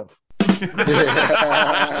hurt himself. Hey,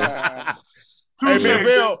 Touche. me and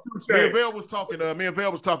Vail Touche. was talking. Me and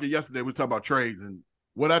Vail was talking yesterday. We were talking about trades, and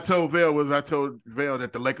what I told Vail was, I told Vail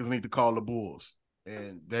that the Lakers need to call the Bulls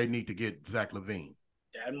and they need to get Zach LaVine.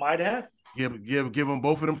 That might happen. Give them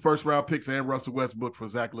both of them first round picks and Russell Westbrook for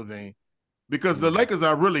Zach LaVine, because the Lakers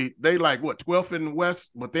are really, they like what, 12th in the West,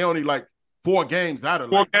 but they only like 4 games out of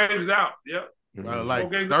 4 like, games out. Yep. like 4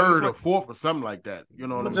 games third out. or fourth or something like that. You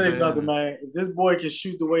know I'm what gonna I'm tell you something, saying? man. If this boy can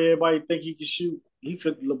shoot the way everybody think he can shoot,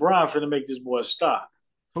 LeBron finna make this boy stop.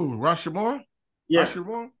 Who, Rushmore? Yeah.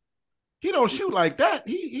 Rushmore? He don't shoot like that.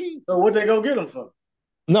 He So what they gonna get him for?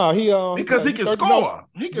 No, he because he can 30 score.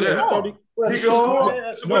 He can Yeah. score. 30 Well, He he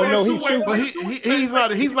can score. No, he's shooting. But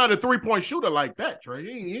he's not a 3-point shooter like that, Trey.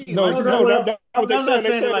 He No, like, no, no, no, that's I'm what they not said.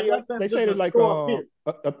 saying it like that. They Just said a it like score, period.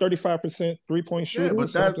 a 35% 3-point shooter yeah, or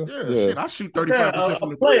but that, something. shit, I shoot 35% Yeah, from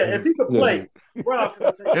a the player, three. if he could play, LeBron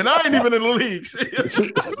finna take And I ain't even in the league.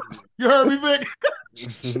 You heard me, Vic?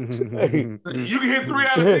 You can hit 3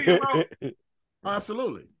 out of 10, bro.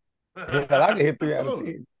 Absolutely. Yeah, I can hit 3 out of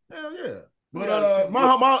 10. Hell yeah. But 3 out of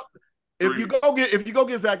 10. if you go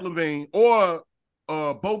get Zach LaVine or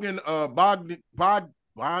Bogdan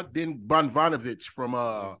Bogdanovich from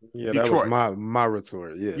Yeah, Detroit. that was my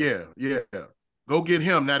retort. Yeah. Yeah. Go get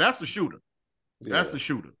him. Now that's the shooter. Yeah. That's the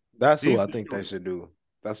shooter. That's who He's I the think they shooter. should do.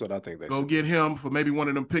 That's what I think they Go should get him for maybe one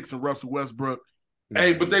of them picks in Russell Westbrook.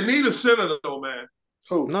 Hey, but they need a center, though, man.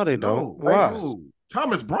 Who? No, they don't. No. Why? No.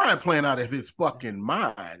 Thomas Bryant playing out of his fucking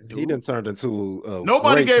mind, dude. He done turned into a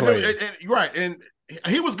Nobody great gave player. him right, and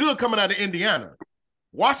he was good coming out of Indiana.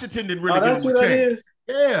 Washington didn't really Oh, that's give who him a that chance. is?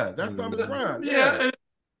 Yeah, that's Thomas Bryant. Yeah.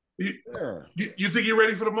 Yeah. You think you're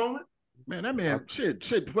ready for the moment? Man, that man,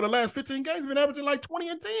 shit, for the last 15 games, been averaging like 20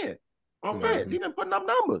 and 10. Okay. He been putting up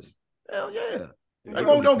numbers. Hell yeah. Yeah,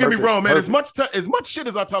 Don't get me wrong, man. perfect. As much shit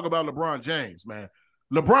as I talk about LeBron James, man,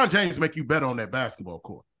 LeBron James make you bet on that basketball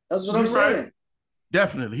court. That's what I'm You're right. saying.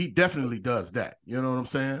 Definitely. He definitely does that. You know what I'm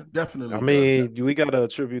saying? Definitely. I does mean, that. we gotta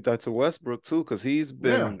attribute that to Westbrook too, because he's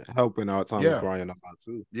been helping out Thomas Yeah. Bryant a lot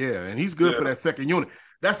too. Yeah, and he's good Yeah. for that second unit.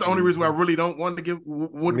 That's the only reason why I really don't want to Me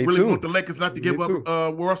really too. want the Lakers not to Me give too.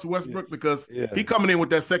 up Russell Westbrook, because Yeah. he coming in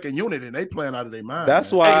with that second unit and they playing out of their mind.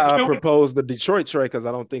 That's man. why Hey, I can we- proposed the Detroit trade, because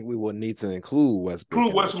I don't think we would need to include Westbrook.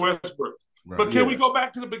 Prove in that trade. Westbrook. Right. But can Yeah. we go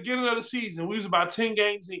back to the beginning of the season? We was about 10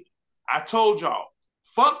 games in. I told y'all,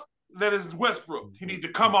 fuck that is Westbrook. He need to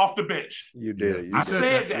come off the bench. You did. You I did.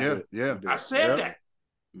 said that. Yeah. I said Yeah. that.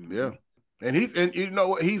 Yeah. And you know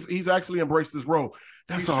what? He's actually embraced his role.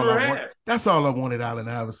 That's He all sure I want. has. That's all I wanted Allen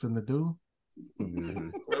Iverson to do.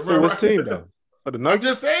 Mhm. Right, For which right. team though? For the I'm Nuggets?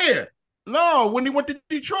 just saying. No, when he went to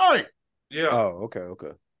Detroit. Yeah. Oh, okay.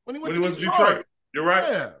 When he When went, he to, went to Detroit. Detroit. You're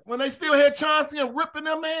right. Yeah. When they still had Chauncey and ripping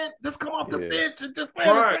them, man, just come off the Yeah. bench and just play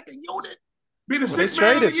in the Right. second unit. Be the Well, they sixth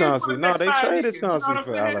man of the traded year for Chauncey. the No, next they 5 traded years. You know Chauncey what I'm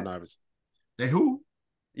for saying? Allen Iverson. They who?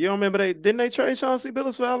 You don't remember didn't they trade Chauncey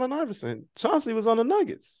Billups for Allen Iverson? Chauncey was on the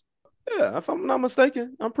Nuggets. Yeah, if I'm not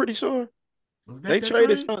mistaken, I'm pretty sure. Was that They that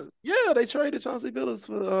traded trade? they traded Chauncey Billups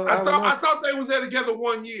for I Allen Iverson. thought they was there together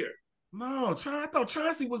 1 year. No, I thought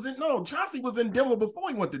Chauncey was in Denver before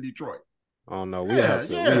he went to Detroit. I don't know. Yeah.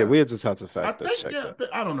 We just have to I fact think, check yeah, that.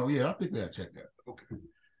 I don't know. Yeah, I think we gotta check that. Okay.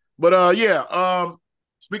 But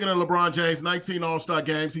speaking of LeBron James, 19 All-Star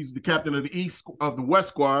games. He's the captain of the West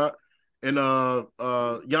squad. And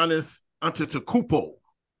Giannis Antetokounmpo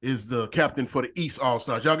is the captain for the East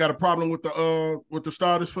All-Stars. Y'all got a problem with the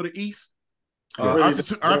starters for the East?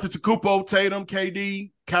 Antetokounmpo, Tatum,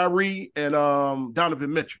 KD, Kyrie, and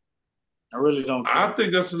Donovan Mitchell. I really don't care. I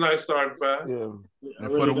think that's a nice starting five. Yeah. I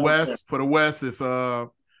And really don't for the West, it's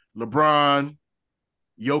LeBron,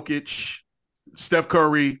 Jokic, Steph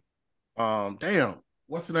Curry,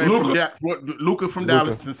 what's the name? Luka from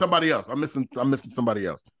Dallas, and somebody else. I'm missing somebody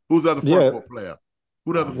else. Who's the other front court player?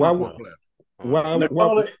 Who the other front court player?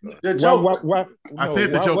 The joke. I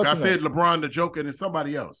said the Joker. I said LeBron, the Joker, and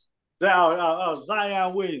somebody else.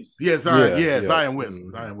 Zion Williams. Yeah, Zion. Yeah. Zion Wilson.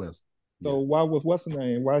 Mhm. Zion Wilson. So why was what's the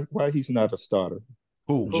name? Why he's not a starter?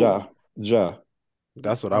 Who? Ja.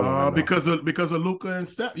 That's what I want to know. Because of Luka and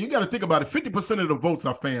Steph. You got to think about it. 50% of the votes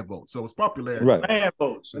are fan votes, so it's popularity. Right. Fan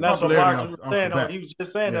votes, and that's what Mark was saying. He was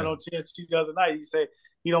just saying that on TNT the other night. He said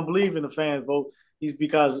he don't believe in the fan vote. He's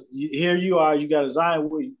because here you are. You got a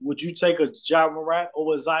Zion. Would you take a Ja Morant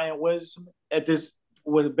over Zion Williamson at this?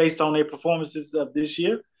 Based on their performances of this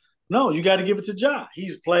year? No, you got to give it to Ja.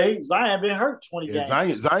 He's played. Zion been hurt 20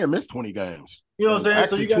 games. Zion missed 20 games. You know what I'm saying?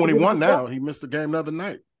 Actually, so 21 now. He missed a game the other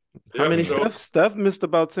night. How many? Steph missed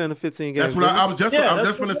about 10 to 15 games. That's what I was just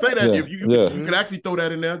going to say that. If you can actually throw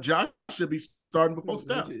that in there, Josh should be starting before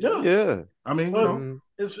Steph. Yeah. I mean,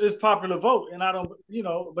 it's popular vote, and I don't,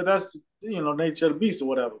 but that's nature of the beast or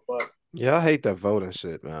whatever. But yeah, I hate that voting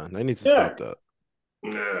shit, man. They need to stop that.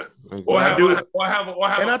 Yeah, or have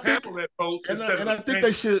a pamphlet votes. And I think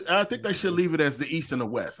they should. I think they should leave it as the East and the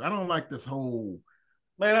West. I don't like this whole.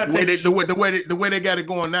 Man, the way they got it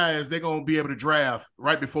going now is they're gonna be able to draft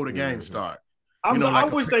right before the game start. I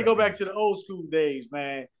wish they go back to the old school days,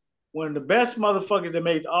 man, when the best motherfuckers that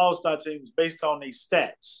made the All-Star team was based on their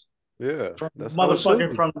stats. Yeah, that's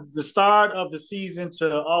motherfucking from the start of the season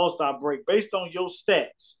to All-Star break, based on your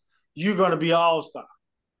stats, you're gonna be an All-Star.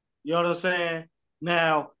 You know what I'm saying?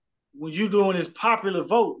 Now, when you doing this popular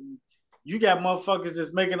voting, you got motherfuckers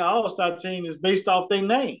that's making the All-Star team that's based off their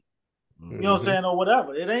name. You know what I'm saying? Or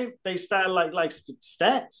whatever. It ain't they style like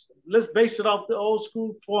stats. Let's base it off the old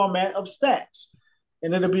school format of stats.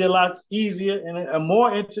 And it'll be a lot easier and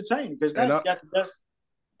more entertaining because now you got the best.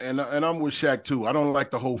 And I'm with Shaq too. I don't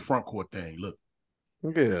like the whole front court thing. Look.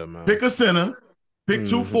 Yeah, man. Pick a center, pick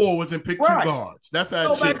two forwards, and pick two guards. That's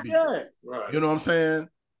how it should be. Right. You know what I'm saying?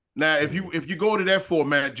 Now, if you go to that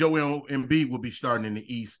format, Joel Embiid will be starting in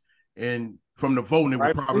the East, and from the voting, it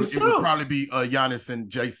would probably be Giannis and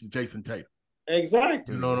Jason Tatum.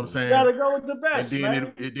 Exactly. You know what I'm saying? You gotta go with the best.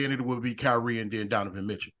 And then it would be Kyrie and then Donovan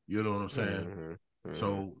Mitchell. You know what I'm saying?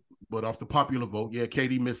 So, but off the popular vote,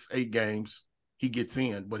 KD missed 8 games. He gets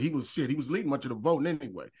in, but he was leading much of the voting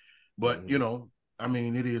anyway. But I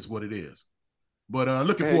mean, it is what it is. But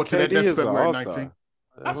looking forward to that. That's February 19th.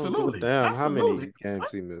 Absolutely. Damn, how many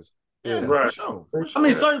games he missed? Yeah, right. For sure. I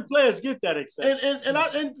mean, certain players get that exception.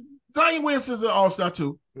 And Zion Williamson is an all-star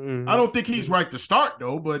too. Mm-hmm. I don't think he's right to start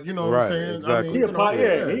though, but you know what I'm saying? Exactly.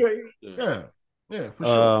 Yeah, for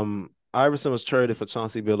sure. Iverson was traded for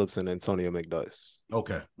Chauncey Billups and Antonio McDyess.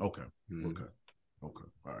 Okay. All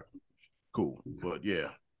right. Cool. But yeah,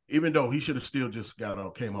 even though he should have still just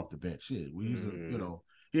came off the bench. Shit.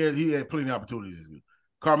 He had plenty of opportunities.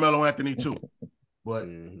 Carmelo Anthony too. But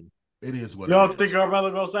it is what you don't think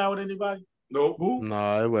Carmelo gonna sign with anybody? Nope.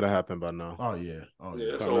 No, it would have happened by now. Oh yeah.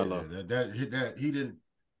 Carmelo. That he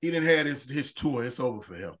didn't have his tour. It's over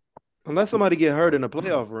for him. Unless somebody get hurt in a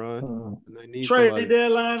playoff run, and they need trade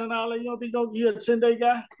deadline and all that. You don't think he a 10-day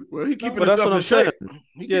guy? Well, he keeping. But that's what I'm saying.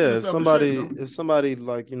 Yeah, if somebody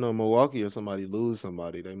like Milwaukee or somebody lose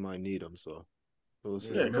somebody, they might need him. So we'll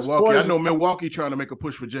see. Yeah, Milwaukee. I know Milwaukee trying to make a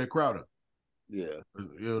push for Jay Crowder. Yeah,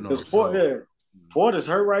 Porter's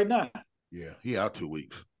hurt right now. Yeah, he out 2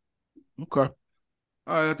 weeks. Okay. All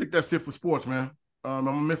right, I think that's it for sports, man. Am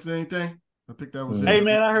I missing anything? I think that was it. Hey,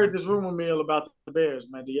 man, I heard this rumor mill about the Bears,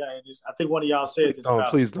 man. I think one of y'all said this.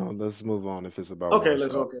 Please don't. Let's move on if it's about let's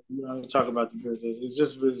talk about the Bears. It's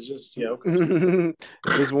just okay.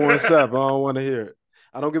 It's Warren Sapp. I don't want to hear it.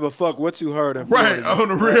 I don't give a fuck what you heard in Florida. Right, on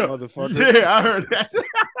the real. Motherfucker. Yeah, I heard that.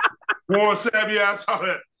 Warren Sapp, yeah, I saw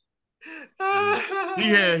that.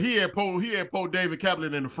 He had Poe David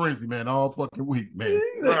Kaplan in the frenzy, man, all fucking week, man.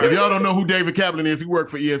 Right. If y'all don't know who David Kaplan is, he worked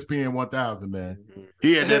for ESPN 1000, man.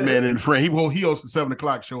 He had that man in the frenzy. He hosts the 7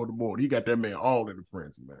 o'clock show in the morning. He got that man all in the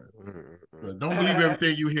frenzy, man. But don't believe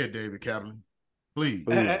everything you hear, David Kaplan. Please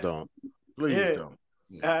don't. Please don't.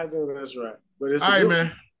 Yeah. I know that's right. But it's all right,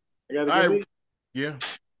 man. I gotta get yeah.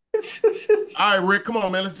 All right, Rick, come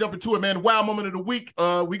on, man. Let's jump into it, man. Wild moment of the week.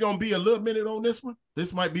 We're going to be a little minute on this one.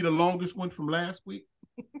 This might be the longest one from last week.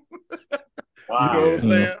 Wow. You know what I'm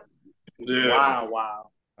saying? Yeah.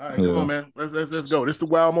 Wow. All right, come on, man. Let's go. This is the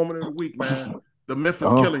wild moment of the week, man. The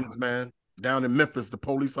Memphis killings, man. Down in Memphis, the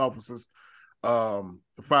police officers, the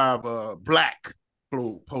 5 black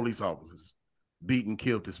police officers beat and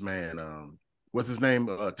killed this man. What's his name?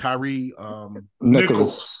 Tyree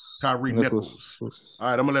Nichols. Tyree Nichols. All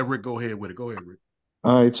right, I'm gonna let Rick go ahead with it. Go ahead, Rick.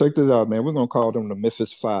 All right, check this out, man. We're gonna call them the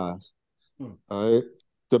Memphis 5. All right.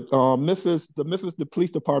 The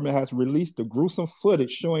police department has released the gruesome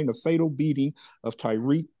footage showing the fatal beating of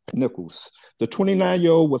Tyree Nichols. The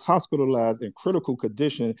 29-year-old was hospitalized in critical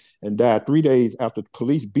condition and died 3 days after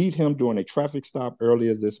police beat him during a traffic stop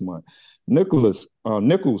earlier this month. Nichols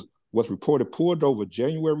was reported pulled over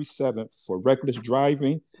January 7th for reckless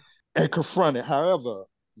driving. and confronted. However,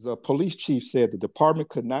 the police chief said the department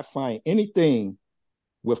could not find anything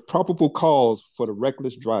with probable cause for the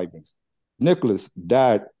reckless driving. Nicholas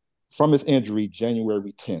died from his injury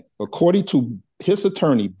January 10th. According to his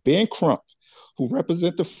attorney, Ben Crump, who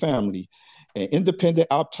represents the family, an independent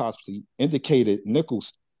autopsy indicated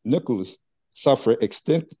Nicholas suffered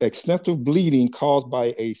extensive bleeding caused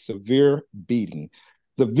by a severe beating.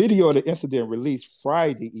 The video of the incident released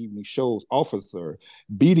Friday evening shows officer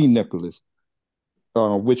beating Nicholas,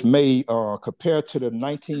 which may compare to the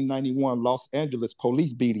 1991 Los Angeles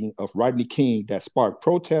police beating of Rodney King that sparked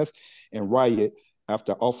protests and riot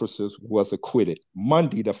after officers was acquitted.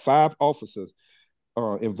 Monday, the 5 officers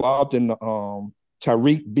involved in the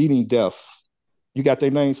Tariq beating death. You got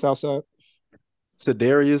their names, Southside?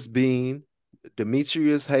 Sedarius Bean,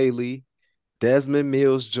 Demetrius Haley, Desmond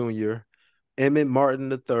Mills Jr., Emmett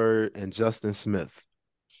Martin III, and Justin Smith.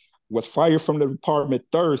 Was fired from the department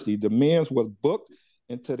Thursday. The men was booked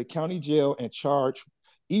into the county jail and charged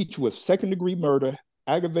each with second-degree murder,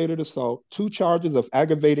 aggravated assault, 2 charges of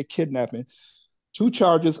aggravated kidnapping, 2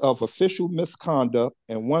 charges of official misconduct,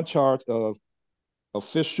 and 1 charge of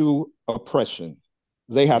official oppression.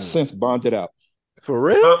 They have since bonded out. For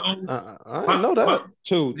real? I didn't know that.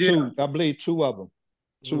 Two, I believe 2 of them.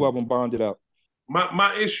 2 of them bonded out.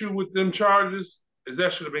 My issue with them charges is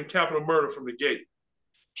that should have been capital murder from the gate.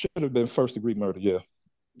 Should have been first-degree murder, yeah.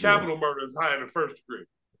 Capital murder is higher than first degree.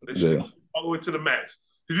 They should have all the way to the max.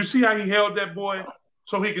 Did you see how he held that boy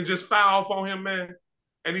so he can just fire off on him, man?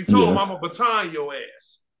 And he told him, I'm going to baton your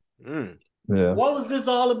ass. Yeah. What was this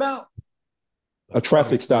all about? A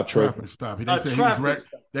traffic stop. Traffic stop.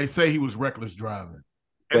 They say he was reckless driving.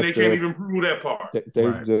 And they can't even prove that part.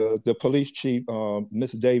 The police chief,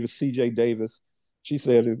 Miss Davis, C.J. Davis, she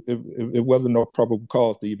said it wasn't no probable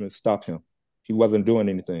cause to even stop him. He wasn't doing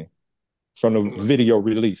anything from the video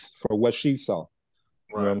release, from what she saw.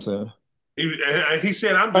 You know what I'm saying? He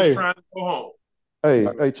said, I'm just trying to go home. Hey,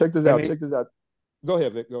 check this out. Go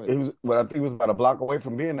ahead, Vic. Go ahead. I think he was about a block away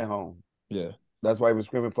from being at home. Yeah. That's why he was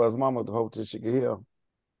screaming for his mama to hope that she could hear him.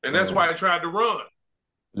 And that's why he tried to run.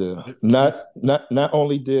 Yeah. Not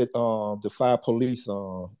only did the 5 police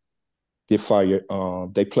get fired,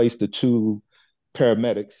 they placed the 2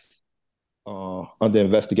 paramedics under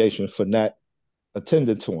investigation for not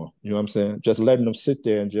attending to him. You know what I'm saying? Just letting them sit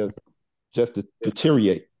there and just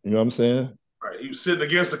deteriorate. You know what I'm saying? Right. He was sitting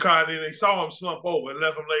against the car, and then they saw him slump over and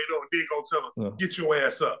left him laid over. Then go tell him, get your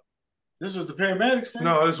ass up. This was the paramedics saying?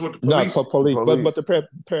 No, this is what the police. Not police. But the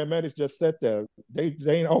paramedics just sat there. They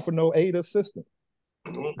ain't offer no aid or assistance.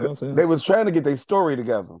 You know what I'm saying? They was trying to get their story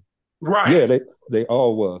together. Right. Yeah, they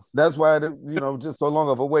all was. That's why, just so long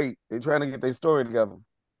of a wait. They're trying to get their story together.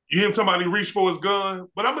 You hear somebody reach for his gun.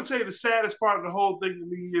 But I'm going to tell you the saddest part of the whole thing to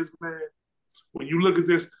me is, man, when you look at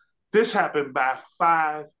this happened by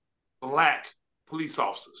 5 Black police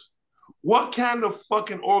officers. What kind of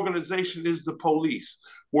fucking organization is the police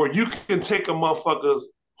where you can take a motherfucker's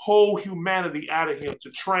whole humanity out of him to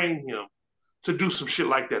train him to do some shit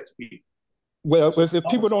like that to people? Well, if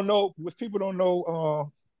people don't know,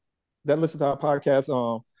 that listen to our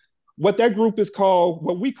podcast, what that group is called,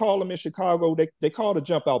 what we call them in Chicago, they call the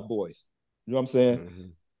Jump Out Boys. You know what I'm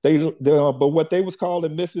saying? Mm-hmm. But what they was called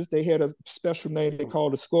in Memphis, they had a special name they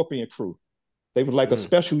called the Scorpion Crew. They was like a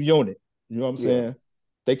special unit. You know what I'm saying?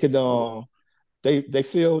 They could they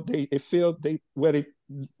feel they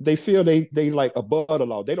like above the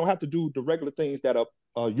law. They don't have to do the regular things that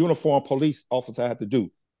a uniformed police officer have to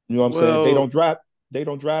do. You know what I'm saying? They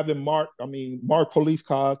don't drive in marked police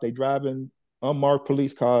cars. They drive in unmarked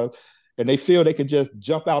police cars, and they feel they can just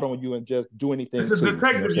jump out on you and just do anything. It's a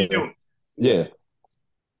detective unit. Yeah.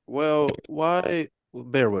 Well, why?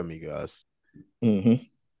 Bear with me, guys. Mm-hmm.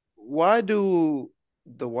 Why do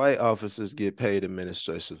the white officers get paid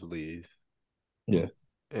administrative leave? Yeah.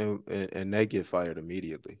 And they get fired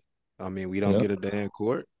immediately. I mean, we don't get a day in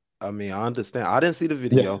court. I mean, I understand. I didn't see the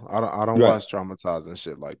video. Yeah. I don't watch traumatizing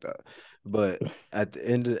shit like that. But at the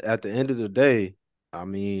end of the day, I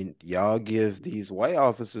mean, y'all give these white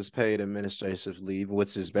officers paid administrative leave,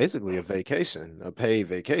 which is basically a vacation, a paid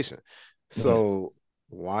vacation. So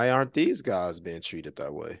why aren't these guys being treated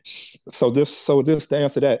that way? So this to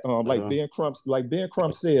answer that, Ben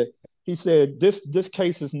Crump said, he said this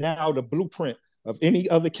case is now the blueprint of any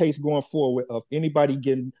other case going forward of anybody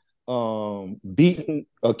getting beaten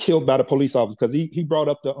or killed by the police officer, because he brought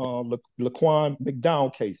up the Laquan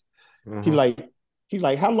McDowell case. He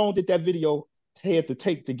like, how long did that video had to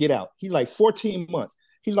take to get out? He like 14 months.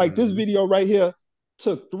 He like, this video right here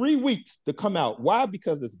took 3 weeks to come out. Why?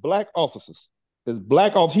 Because it's Black officers. It's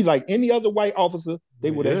Black officers. He like any other white officer, they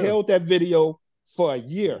would have held that video for a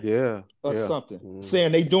year or yeah. something,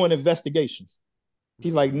 saying they doing investigations.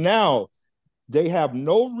 He's like, now they have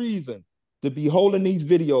no reason to be holding these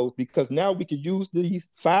videos because now we could use these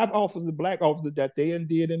 5 officers, black officers that they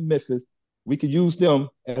did in Memphis. We could use them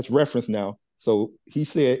as reference now. So he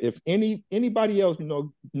said, if anybody else,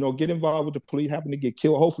 get involved with the police, happen to get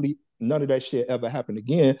killed, hopefully none of that shit ever happen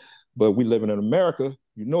again. But we living in America,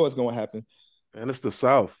 it's gonna happen. And it's the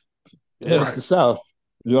South. Yeah, it's the South.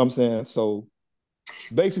 You know what I'm saying? So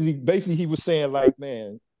basically he was saying, like,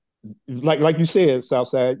 man, like you said,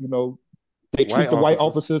 Southside, they treat the white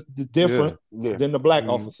officers different than the black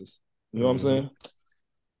officers. You know what I'm saying?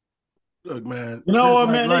 Look, man. You know what,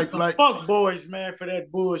 man? They some fuck boys, man, for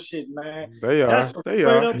that bullshit, man. They are. That's some straight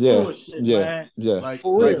up bullshit, man. Yeah. Like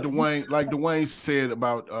Dwayne said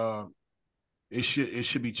about it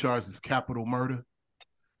should be charged as capital murder.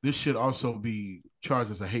 This should also be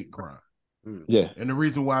charged as a hate crime. Yeah. And the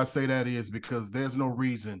reason why I say that is because there was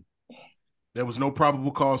no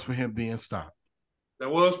probable cause for him being stopped.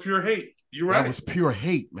 That was pure hate. You're right. That was pure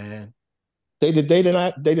hate, man. They did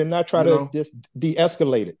not try to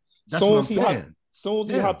de-escalate it. That's what I'm saying. Soon as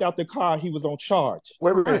he hopped out the car, he was on charge.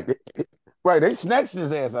 Right, they snatched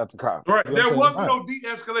his ass out the car. Right, there was no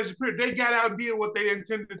de-escalation period. They got out and did what they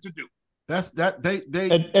intended to do. That's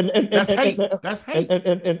hate. That's hate.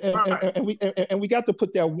 And we got to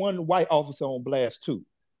put that one white officer on blast too,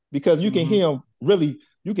 because you can hear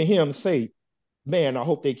him say, "Man, I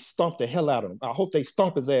hope they stomp the hell out of him. I hope they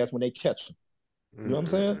stomp his ass when they catch him." You know what I'm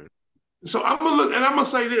saying? So I'm gonna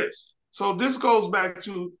say this. So this goes back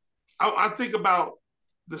to I think about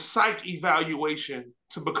the psych evaluation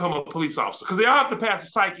to become a police officer, because they all have to pass a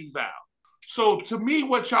psych eval. So to me,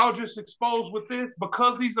 what y'all just exposed with this,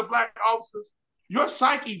 because these are black officers, your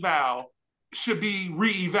psych eval should be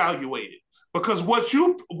reevaluated. Because what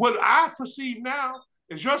I perceive now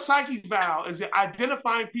is your psych eval is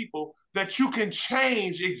identifying people that you can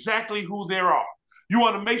change exactly who they are. You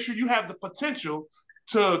want to make sure you have the potential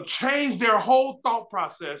to change their whole thought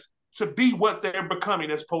process to be what they're becoming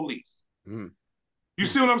as police. You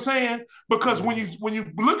see what I'm saying? Because when you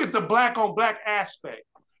look at the black on black aspect,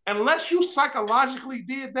 unless you psychologically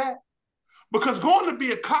did that, because going to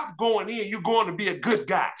be a cop going in, you're going to be a good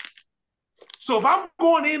guy. So if I'm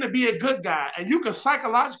going in to be a good guy and you can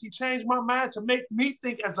psychologically change my mind to make me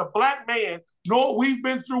think as a black man, know what we've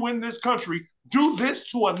been through in this country, do this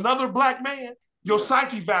to another black man, your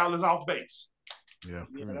psyche valve is off base. Yeah,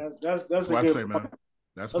 that's what a I good say, man. point.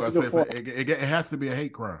 That's what I say. It has to be a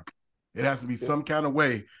hate crime. It has to be some kind of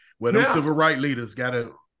way where them civil rights leaders got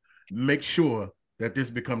to make sure that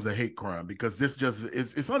this becomes a hate crime, because this just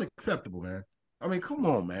it's unacceptable, man. I mean, come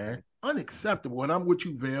on, man. Unacceptable. And I'm with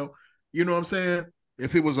you, Vale. You know what I'm saying?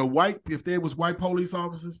 If there was white police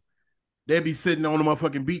officers, they'd be sitting on a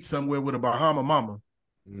motherfucking beach somewhere with a Bahama mama.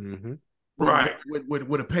 Right.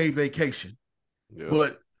 With a paid vacation. Yeah.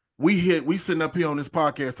 But we sitting up here on this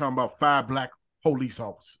podcast talking about 5 black police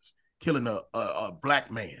officers killing a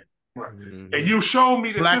black man. Right. And you showed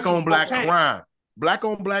me that black on black crime. Black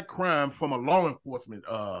on black crime from a law enforcement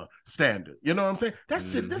standard. You know what I'm saying? That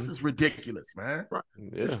shit, this is ridiculous, man. Right.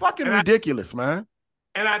 Yeah. It's fucking ridiculous, man.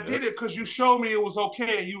 And I did it because you showed me it was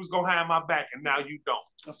okay and you was gonna have my back, and now you don't.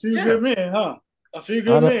 A few good men, huh? A few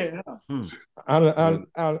good men, huh?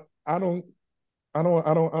 I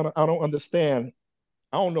don't understand.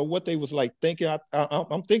 I don't know what they was like thinking.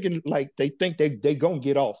 I'm thinking like they think they gonna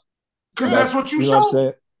get off. Because that's what you showed. Know what I'm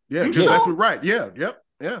saying? Yeah, because that's what, right. Yeah, yep,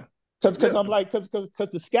 yeah. Because I'm like, because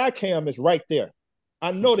the sky cam is right there.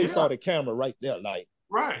 I know they saw the camera right there. Like,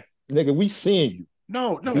 right, nigga, we seeing you.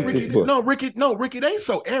 No, Ricky, they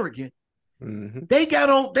so arrogant. They got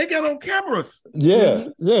on cameras. Yeah,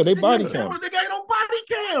 they body cam. They got on body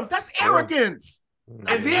cams. That's arrogance.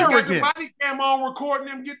 That's and arrogance. Got the body cam on recording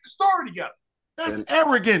them get the story together. That's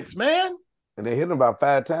arrogance, man. And they hit him about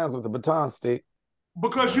 5 times with the baton stick.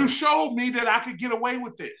 Because you showed me that I could get away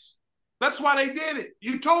with this. That's why they did it.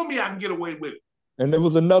 You told me I can get away with it. And there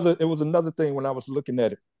was another thing when I was looking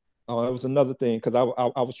at it. It was another thing because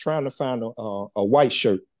I was trying to find a white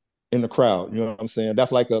shirt in the crowd. You know what I'm saying?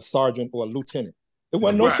 That's like a sergeant or a lieutenant. It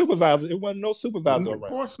wasn't no supervisor. It wasn't no supervisor around. Of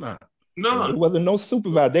course not. None. It wasn't no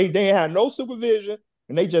supervisor. They had no supervision,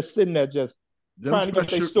 and they just sitting there just trying to get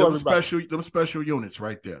their story right. Them special units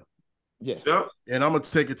right there. Yeah. Yep. And I'm gonna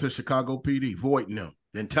take it to Chicago PD, voiding them,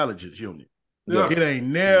 the intelligence unit. Yeah. It ain't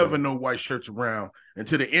never no white shirts around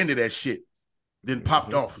until the end of that shit. Then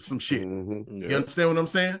popped off for some shit. You understand what I'm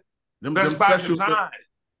saying? That's by design.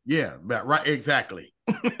 Yeah, right. Exactly.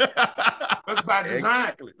 That's by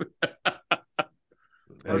design.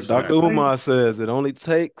 As Dr. Umar says, it only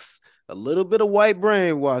takes a little bit of white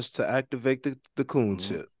brainwash to activate the coon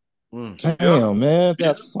chip. Damn, man,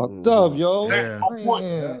 that's fucked up, yo. Yeah.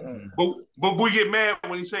 But we get mad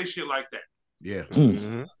when he say shit like that. Yeah.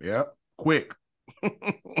 Yeah. Quick.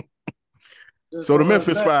 So the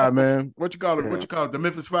Memphis Five, man. What you call it? What you call it? The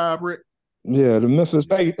Memphis Five, Rick? Yeah, the Memphis.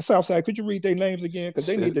 Hey, Southside, could you read their names again? Because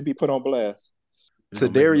they need to be put on blast.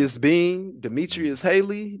 Tadarius Bean, Demetrius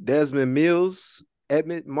Haley, Desmond Mills,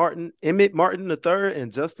 Emmett Martin III,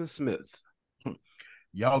 and Justin Smith.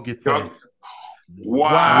 Y'all get that. Wow.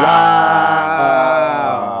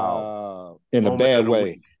 In a bad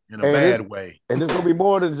way. In a bad way. And it's gonna be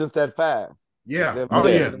more than just that 5. Yeah.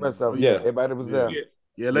 The rest of them. Yeah. Everybody was there.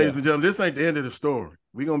 Yeah, ladies and gentlemen, this ain't the end of the story.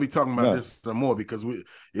 We're gonna be talking about this some more because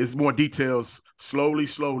it's more details slowly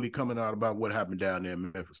coming out about what happened down there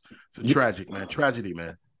in Memphis. It's a tragedy,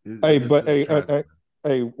 man.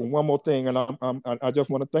 Hey, one more thing, and I just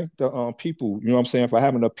want to thank the people, you know what I'm saying, for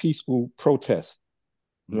having a peaceful protest.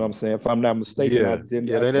 You know what I'm saying? If I'm not mistaken, I didn't.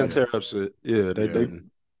 Yeah, they didn't tear up shit. Yeah, they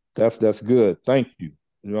didn't. That's good. Thank you.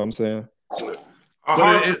 You know what I'm saying? Our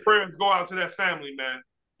hearts and prayers go out to that family, man.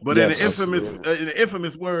 But in the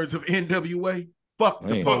infamous words of NWA, fuck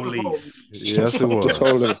the police. Yes, it was.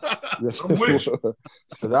 Totally.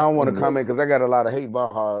 Because I don't want to comment because I got a lot of hate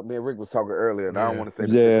about how me and Rick was talking earlier, and I don't want to say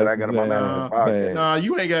the shit that I got on my man on this podcast. Nah,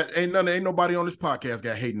 you ain't nobody on this podcast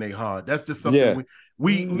got hating they hard. That's just something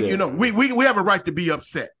we have a right to be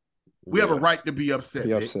upset. We have a right to be upset.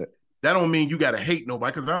 That don't mean you gotta hate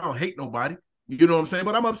nobody because I don't hate nobody. You know what I'm saying?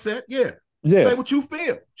 But I'm upset. Yeah. Say what you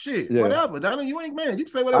feel. Shit. Whatever. You ain't man. You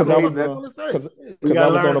can say whatever you want to say. Because I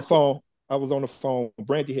was on the phone. I was on the phone.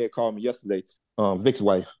 Brandy had called me yesterday, Vic's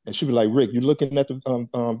wife, and she was like, "Rick, you looking at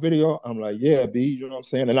the video?" I'm like, "Yeah, B." You know what I'm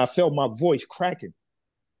saying? And I felt my voice cracking,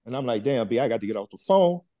 and I'm like, "Damn, B, I got to get off the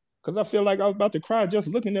phone because I feel like I was about to cry just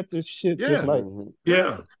looking at this shit." Just like,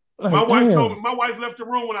 my wife told me. My wife left the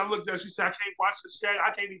room when I looked at it. She said, "I can't watch this shit. I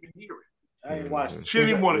can't even hear it. I ain't watching. She didn't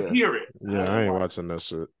even want to hear it." Yeah, I ain't watching that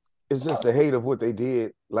shit. It's just the hate of what they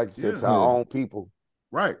did, like you said, to our own people.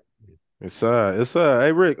 Right. It's sad. It's sad.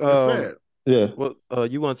 Hey, Rick. It's sad. Yeah. Well,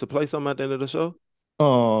 you want to play something at the end of the show?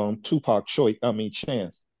 Tupac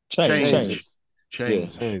Chance. Changes.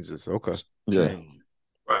 Okay. Yeah.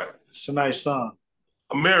 Right. It's a nice song.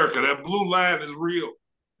 America, that blue line is real.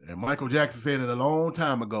 And Michael Jackson said it a long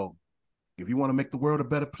time ago. If you want to make the world a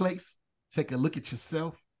better place, take a look at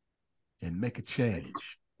yourself and make a change.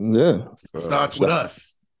 Yeah. It starts with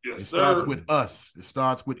us. Yes, it starts with us. It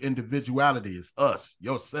starts with individuality. It's us,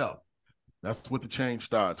 yourself. That's what the change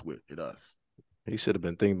starts with. It us. He should have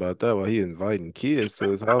been thinking about that while he inviting kids to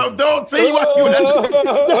his house. Don't see what you.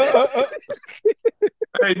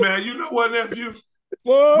 Hey man, you know what, nephew?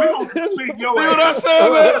 We don't speak your see what I'm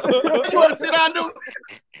saying, man? You want to sit down, do?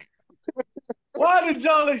 Why did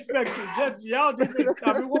y'all expect it? Y'all didn't.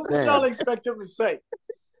 I mean, what would y'all expect him to say?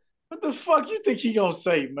 What the fuck you think he gonna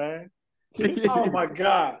say, man? Oh my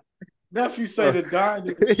God. Nephew say the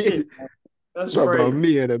darndest shit. Man. That's talk crazy. about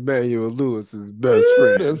me and Emmanuel Lewis's best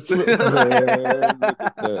friend. Rick,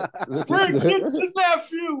 get your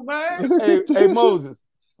nephew, man. Hey, Moses.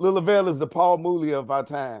 Lil Lavelle is the Paul Mooney of our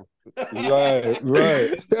time. Right.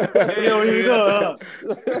 Yo, you know,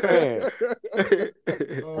 Man. He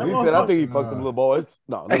said, I think he fucked them little boys.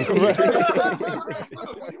 No. When you bring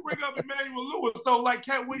up Emmanuel Lewis, though, like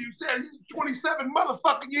Cat Williams said, he's 27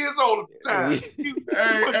 motherfucking years old at the time.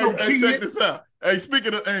 Hey, check this out. Hey,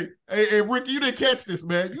 speaking of, hey, Rick, you didn't catch this,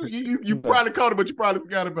 man. You probably caught it, but you probably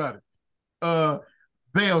forgot about it.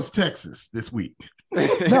 Vales, Texas, this week.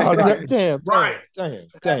 Damn,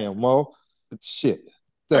 Mo. Shit.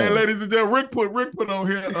 Damn. Hey, ladies and gentlemen, Rick put on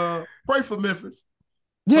here. Pray for Memphis.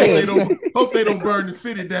 Yeah. Hope they don't burn the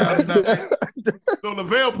city down tonight. So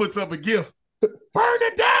Lavelle puts up a gift. Burn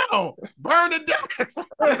it down. Burn it down.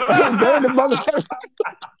 Burn the motherfucker.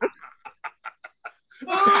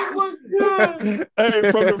 oh my God.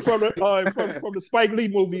 Hey, from the Spike Lee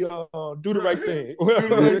movie, Do the Right Thing. Burn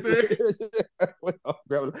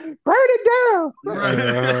it down.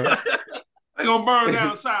 Right. They gonna burn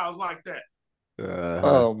down sounds like that.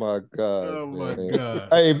 Oh my God! Oh my God!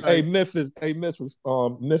 Hey, Memphis,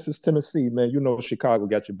 Tennessee, man. You know Chicago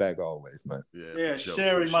got your back always, man. Yeah,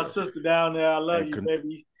 Sherry, my sister down there. I love you,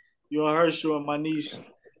 baby. You and Herschel and my niece.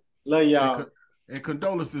 Love y'all. And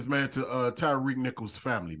condolences, man, to Tyreek Nichols'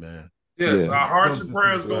 family, man. Yes, our hearts and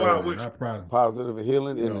prayers go out with you. Positive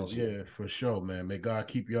healing energy. Yeah, for sure, man. May God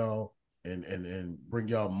keep y'all and bring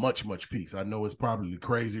y'all much, much peace. I know it's probably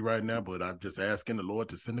crazy right now, but I'm just asking the Lord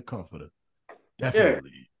to send a comforter.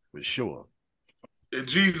 Definitely, for sure. In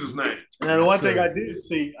Jesus' name. And the one thing I did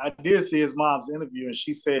see his mom's interview, and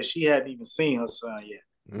she said she hadn't even seen her son yet.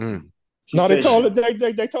 No, they told her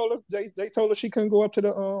they told her she couldn't go up to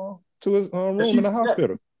the to his room in the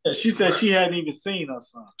hospital. Yeah, she said she hadn't even seen her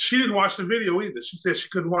son. She didn't watch the video either. She said she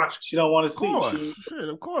couldn't watch it. She don't want to see it.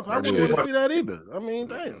 Of course. I wouldn't want to see that either. I mean,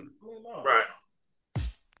 damn. Right.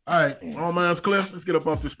 All right, all minds clear. Let's get up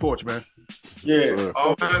off this porch, man. Yeah,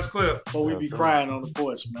 all minds clear. But we be crying on the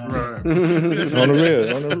porch, man. Right. on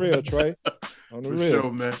the real, Trey. On the real, show,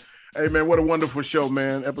 man. Hey, man, what a wonderful show,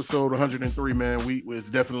 man. Episode 103, man. It's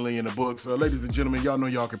definitely in the books. Ladies and gentlemen, y'all know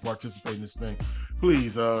y'all can participate in this thing.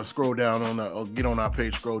 Please scroll down get on our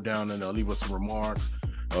page, scroll down, and leave us some remarks.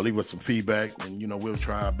 Leave us some feedback, and we'll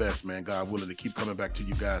try our best, man. God willing, to keep coming back to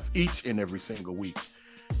you guys each and every single week.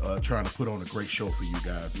 Trying to put on a great show for you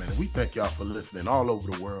guys, man. And we thank y'all for listening all over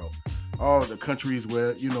the world, all the countries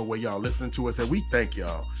where y'all listen to us. And we thank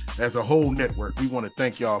y'all as a whole network. We want to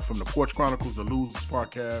thank y'all from the Porch Chronicles, the Losers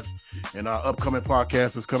podcast, and our upcoming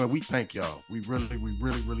podcast is coming. We thank y'all. We really,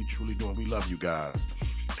 truly do. And we love you guys.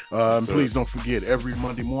 Please don't forget, every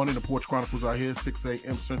Monday morning, the Porch Chronicles are here, 6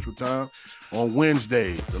 a.m. Central Time. On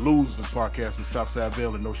Wednesdays, the Losers podcast with Southside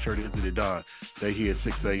Vale and No Shirt Is It Done. They here at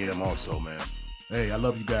 6 a.m. also, man. Hey, I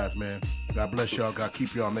love you guys, man. God bless y'all. God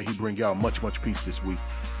keep y'all. May he bring y'all much, much peace this week.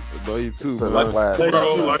 Love you too, Likewise.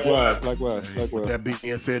 Likewise. With that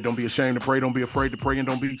being said, don't be ashamed to pray. Don't be afraid to pray. And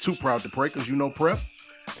don't be too proud to pray, because prep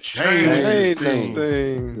change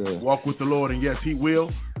things. Walk with the Lord, and yes, he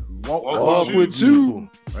will walk with you.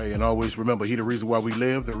 Hey, and always remember, he the reason why we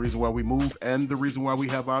live, the reason why we move, and the reason why we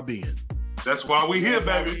have our being. That's why we here,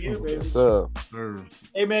 baby. Yes, sir.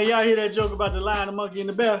 Hey, man, y'all hear that joke about the lion, the monkey, and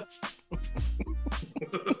the bear?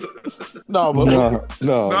 No, go.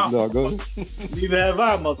 Neither have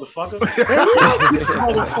I, motherfucker. This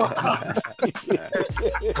motherfucker.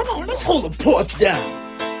 Come on, let's hold the porch down.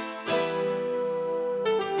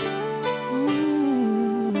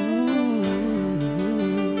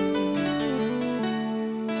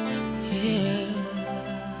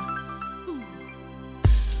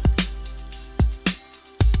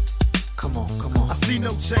 No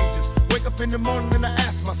changes. Wake up in the morning and I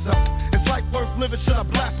ask myself, is life worth living? Should I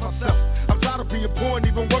blast myself? I'm tired of being poor and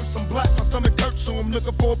even worse, I'm black. My stomach hurts, so I'm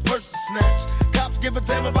looking for a purse to snatch. Cops give a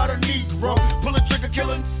damn about a Negro. Pull a trigger,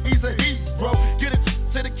 killing, he's a hero. Get it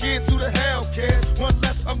to the kids who the hell cares. One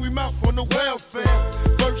less hungry mouth on the welfare.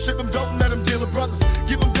 First ship them, don't let them deal with brothers.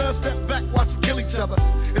 Give them guns, step back, watch them kill each other.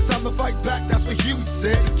 It's time to fight back, that's what Huey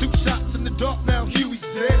said. 2 shots in the dark, now Huey's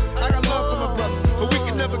dead. I got love for my brothers, but we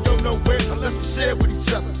can never go nowhere unless we share with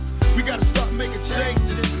each other. We gotta start making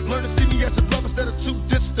changes. Learn to see me as a brother instead of 2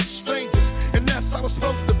 distant strangers. And that's how it's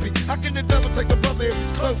supposed to be. How can the devil take a brother if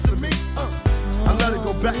he's close to me? I let it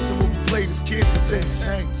go back to when we played as kids, but then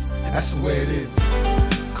changed. That's the way it is.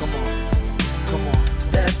 Come on.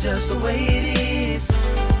 That's just the way it is.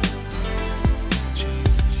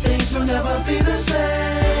 Things will never be the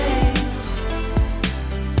same.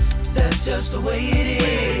 That's just the way it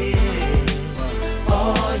is.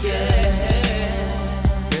 Oh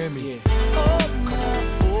yeah. Hear me. Come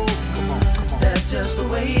on. That's just the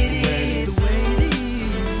way it is.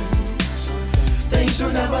 Things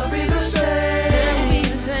will never be the same.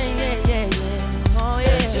 Oh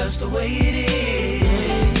yeah. That's just the way it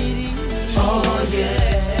is. Oh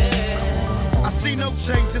yeah. I see no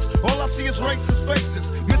changes. All I see is racist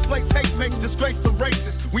faces. Misplaced hate makes disgrace to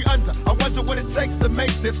races. We under. I wonder what it takes to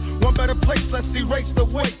make this one better place. Let's erase the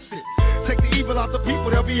wasted. Take the evil out the people,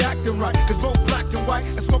 they'll be acting right. Cause both black and white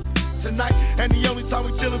and smoke tonight. And the only time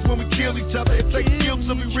we chill is when we kill each other. It takes skill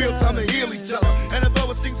to be real time to heal each other. And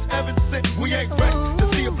although it seems evident, we ain't ready to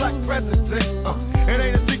see a black president. It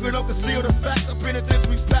ain't a secret, don't conceal the fact. The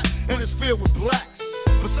penitentiary's packed and it's filled with blacks.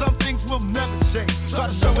 But some things will never change. Try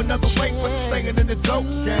to show another way, but it's staying in the dope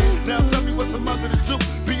game. Now tell me what's a mother to do.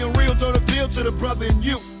 Being real don't appeal to the brother in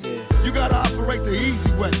you. You gotta operate the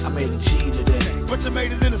easy way. I made a G today, but you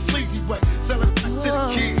made it in a sleazy way. Sell it back to the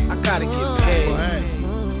kids. I gotta get paid.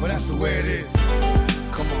 But that's the way it is.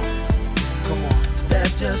 Come on.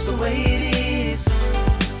 That's just the way it is.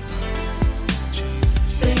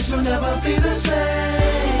 Things will never be the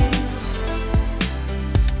same.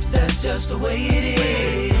 That's just the way it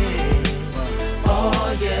is.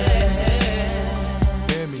 Oh yeah.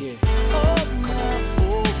 Hear me. Come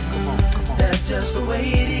on. That's just the way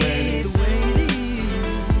it is.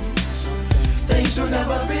 Things will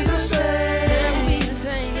never be the same.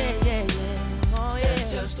 Oh yeah.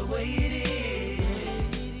 That's just the way it is.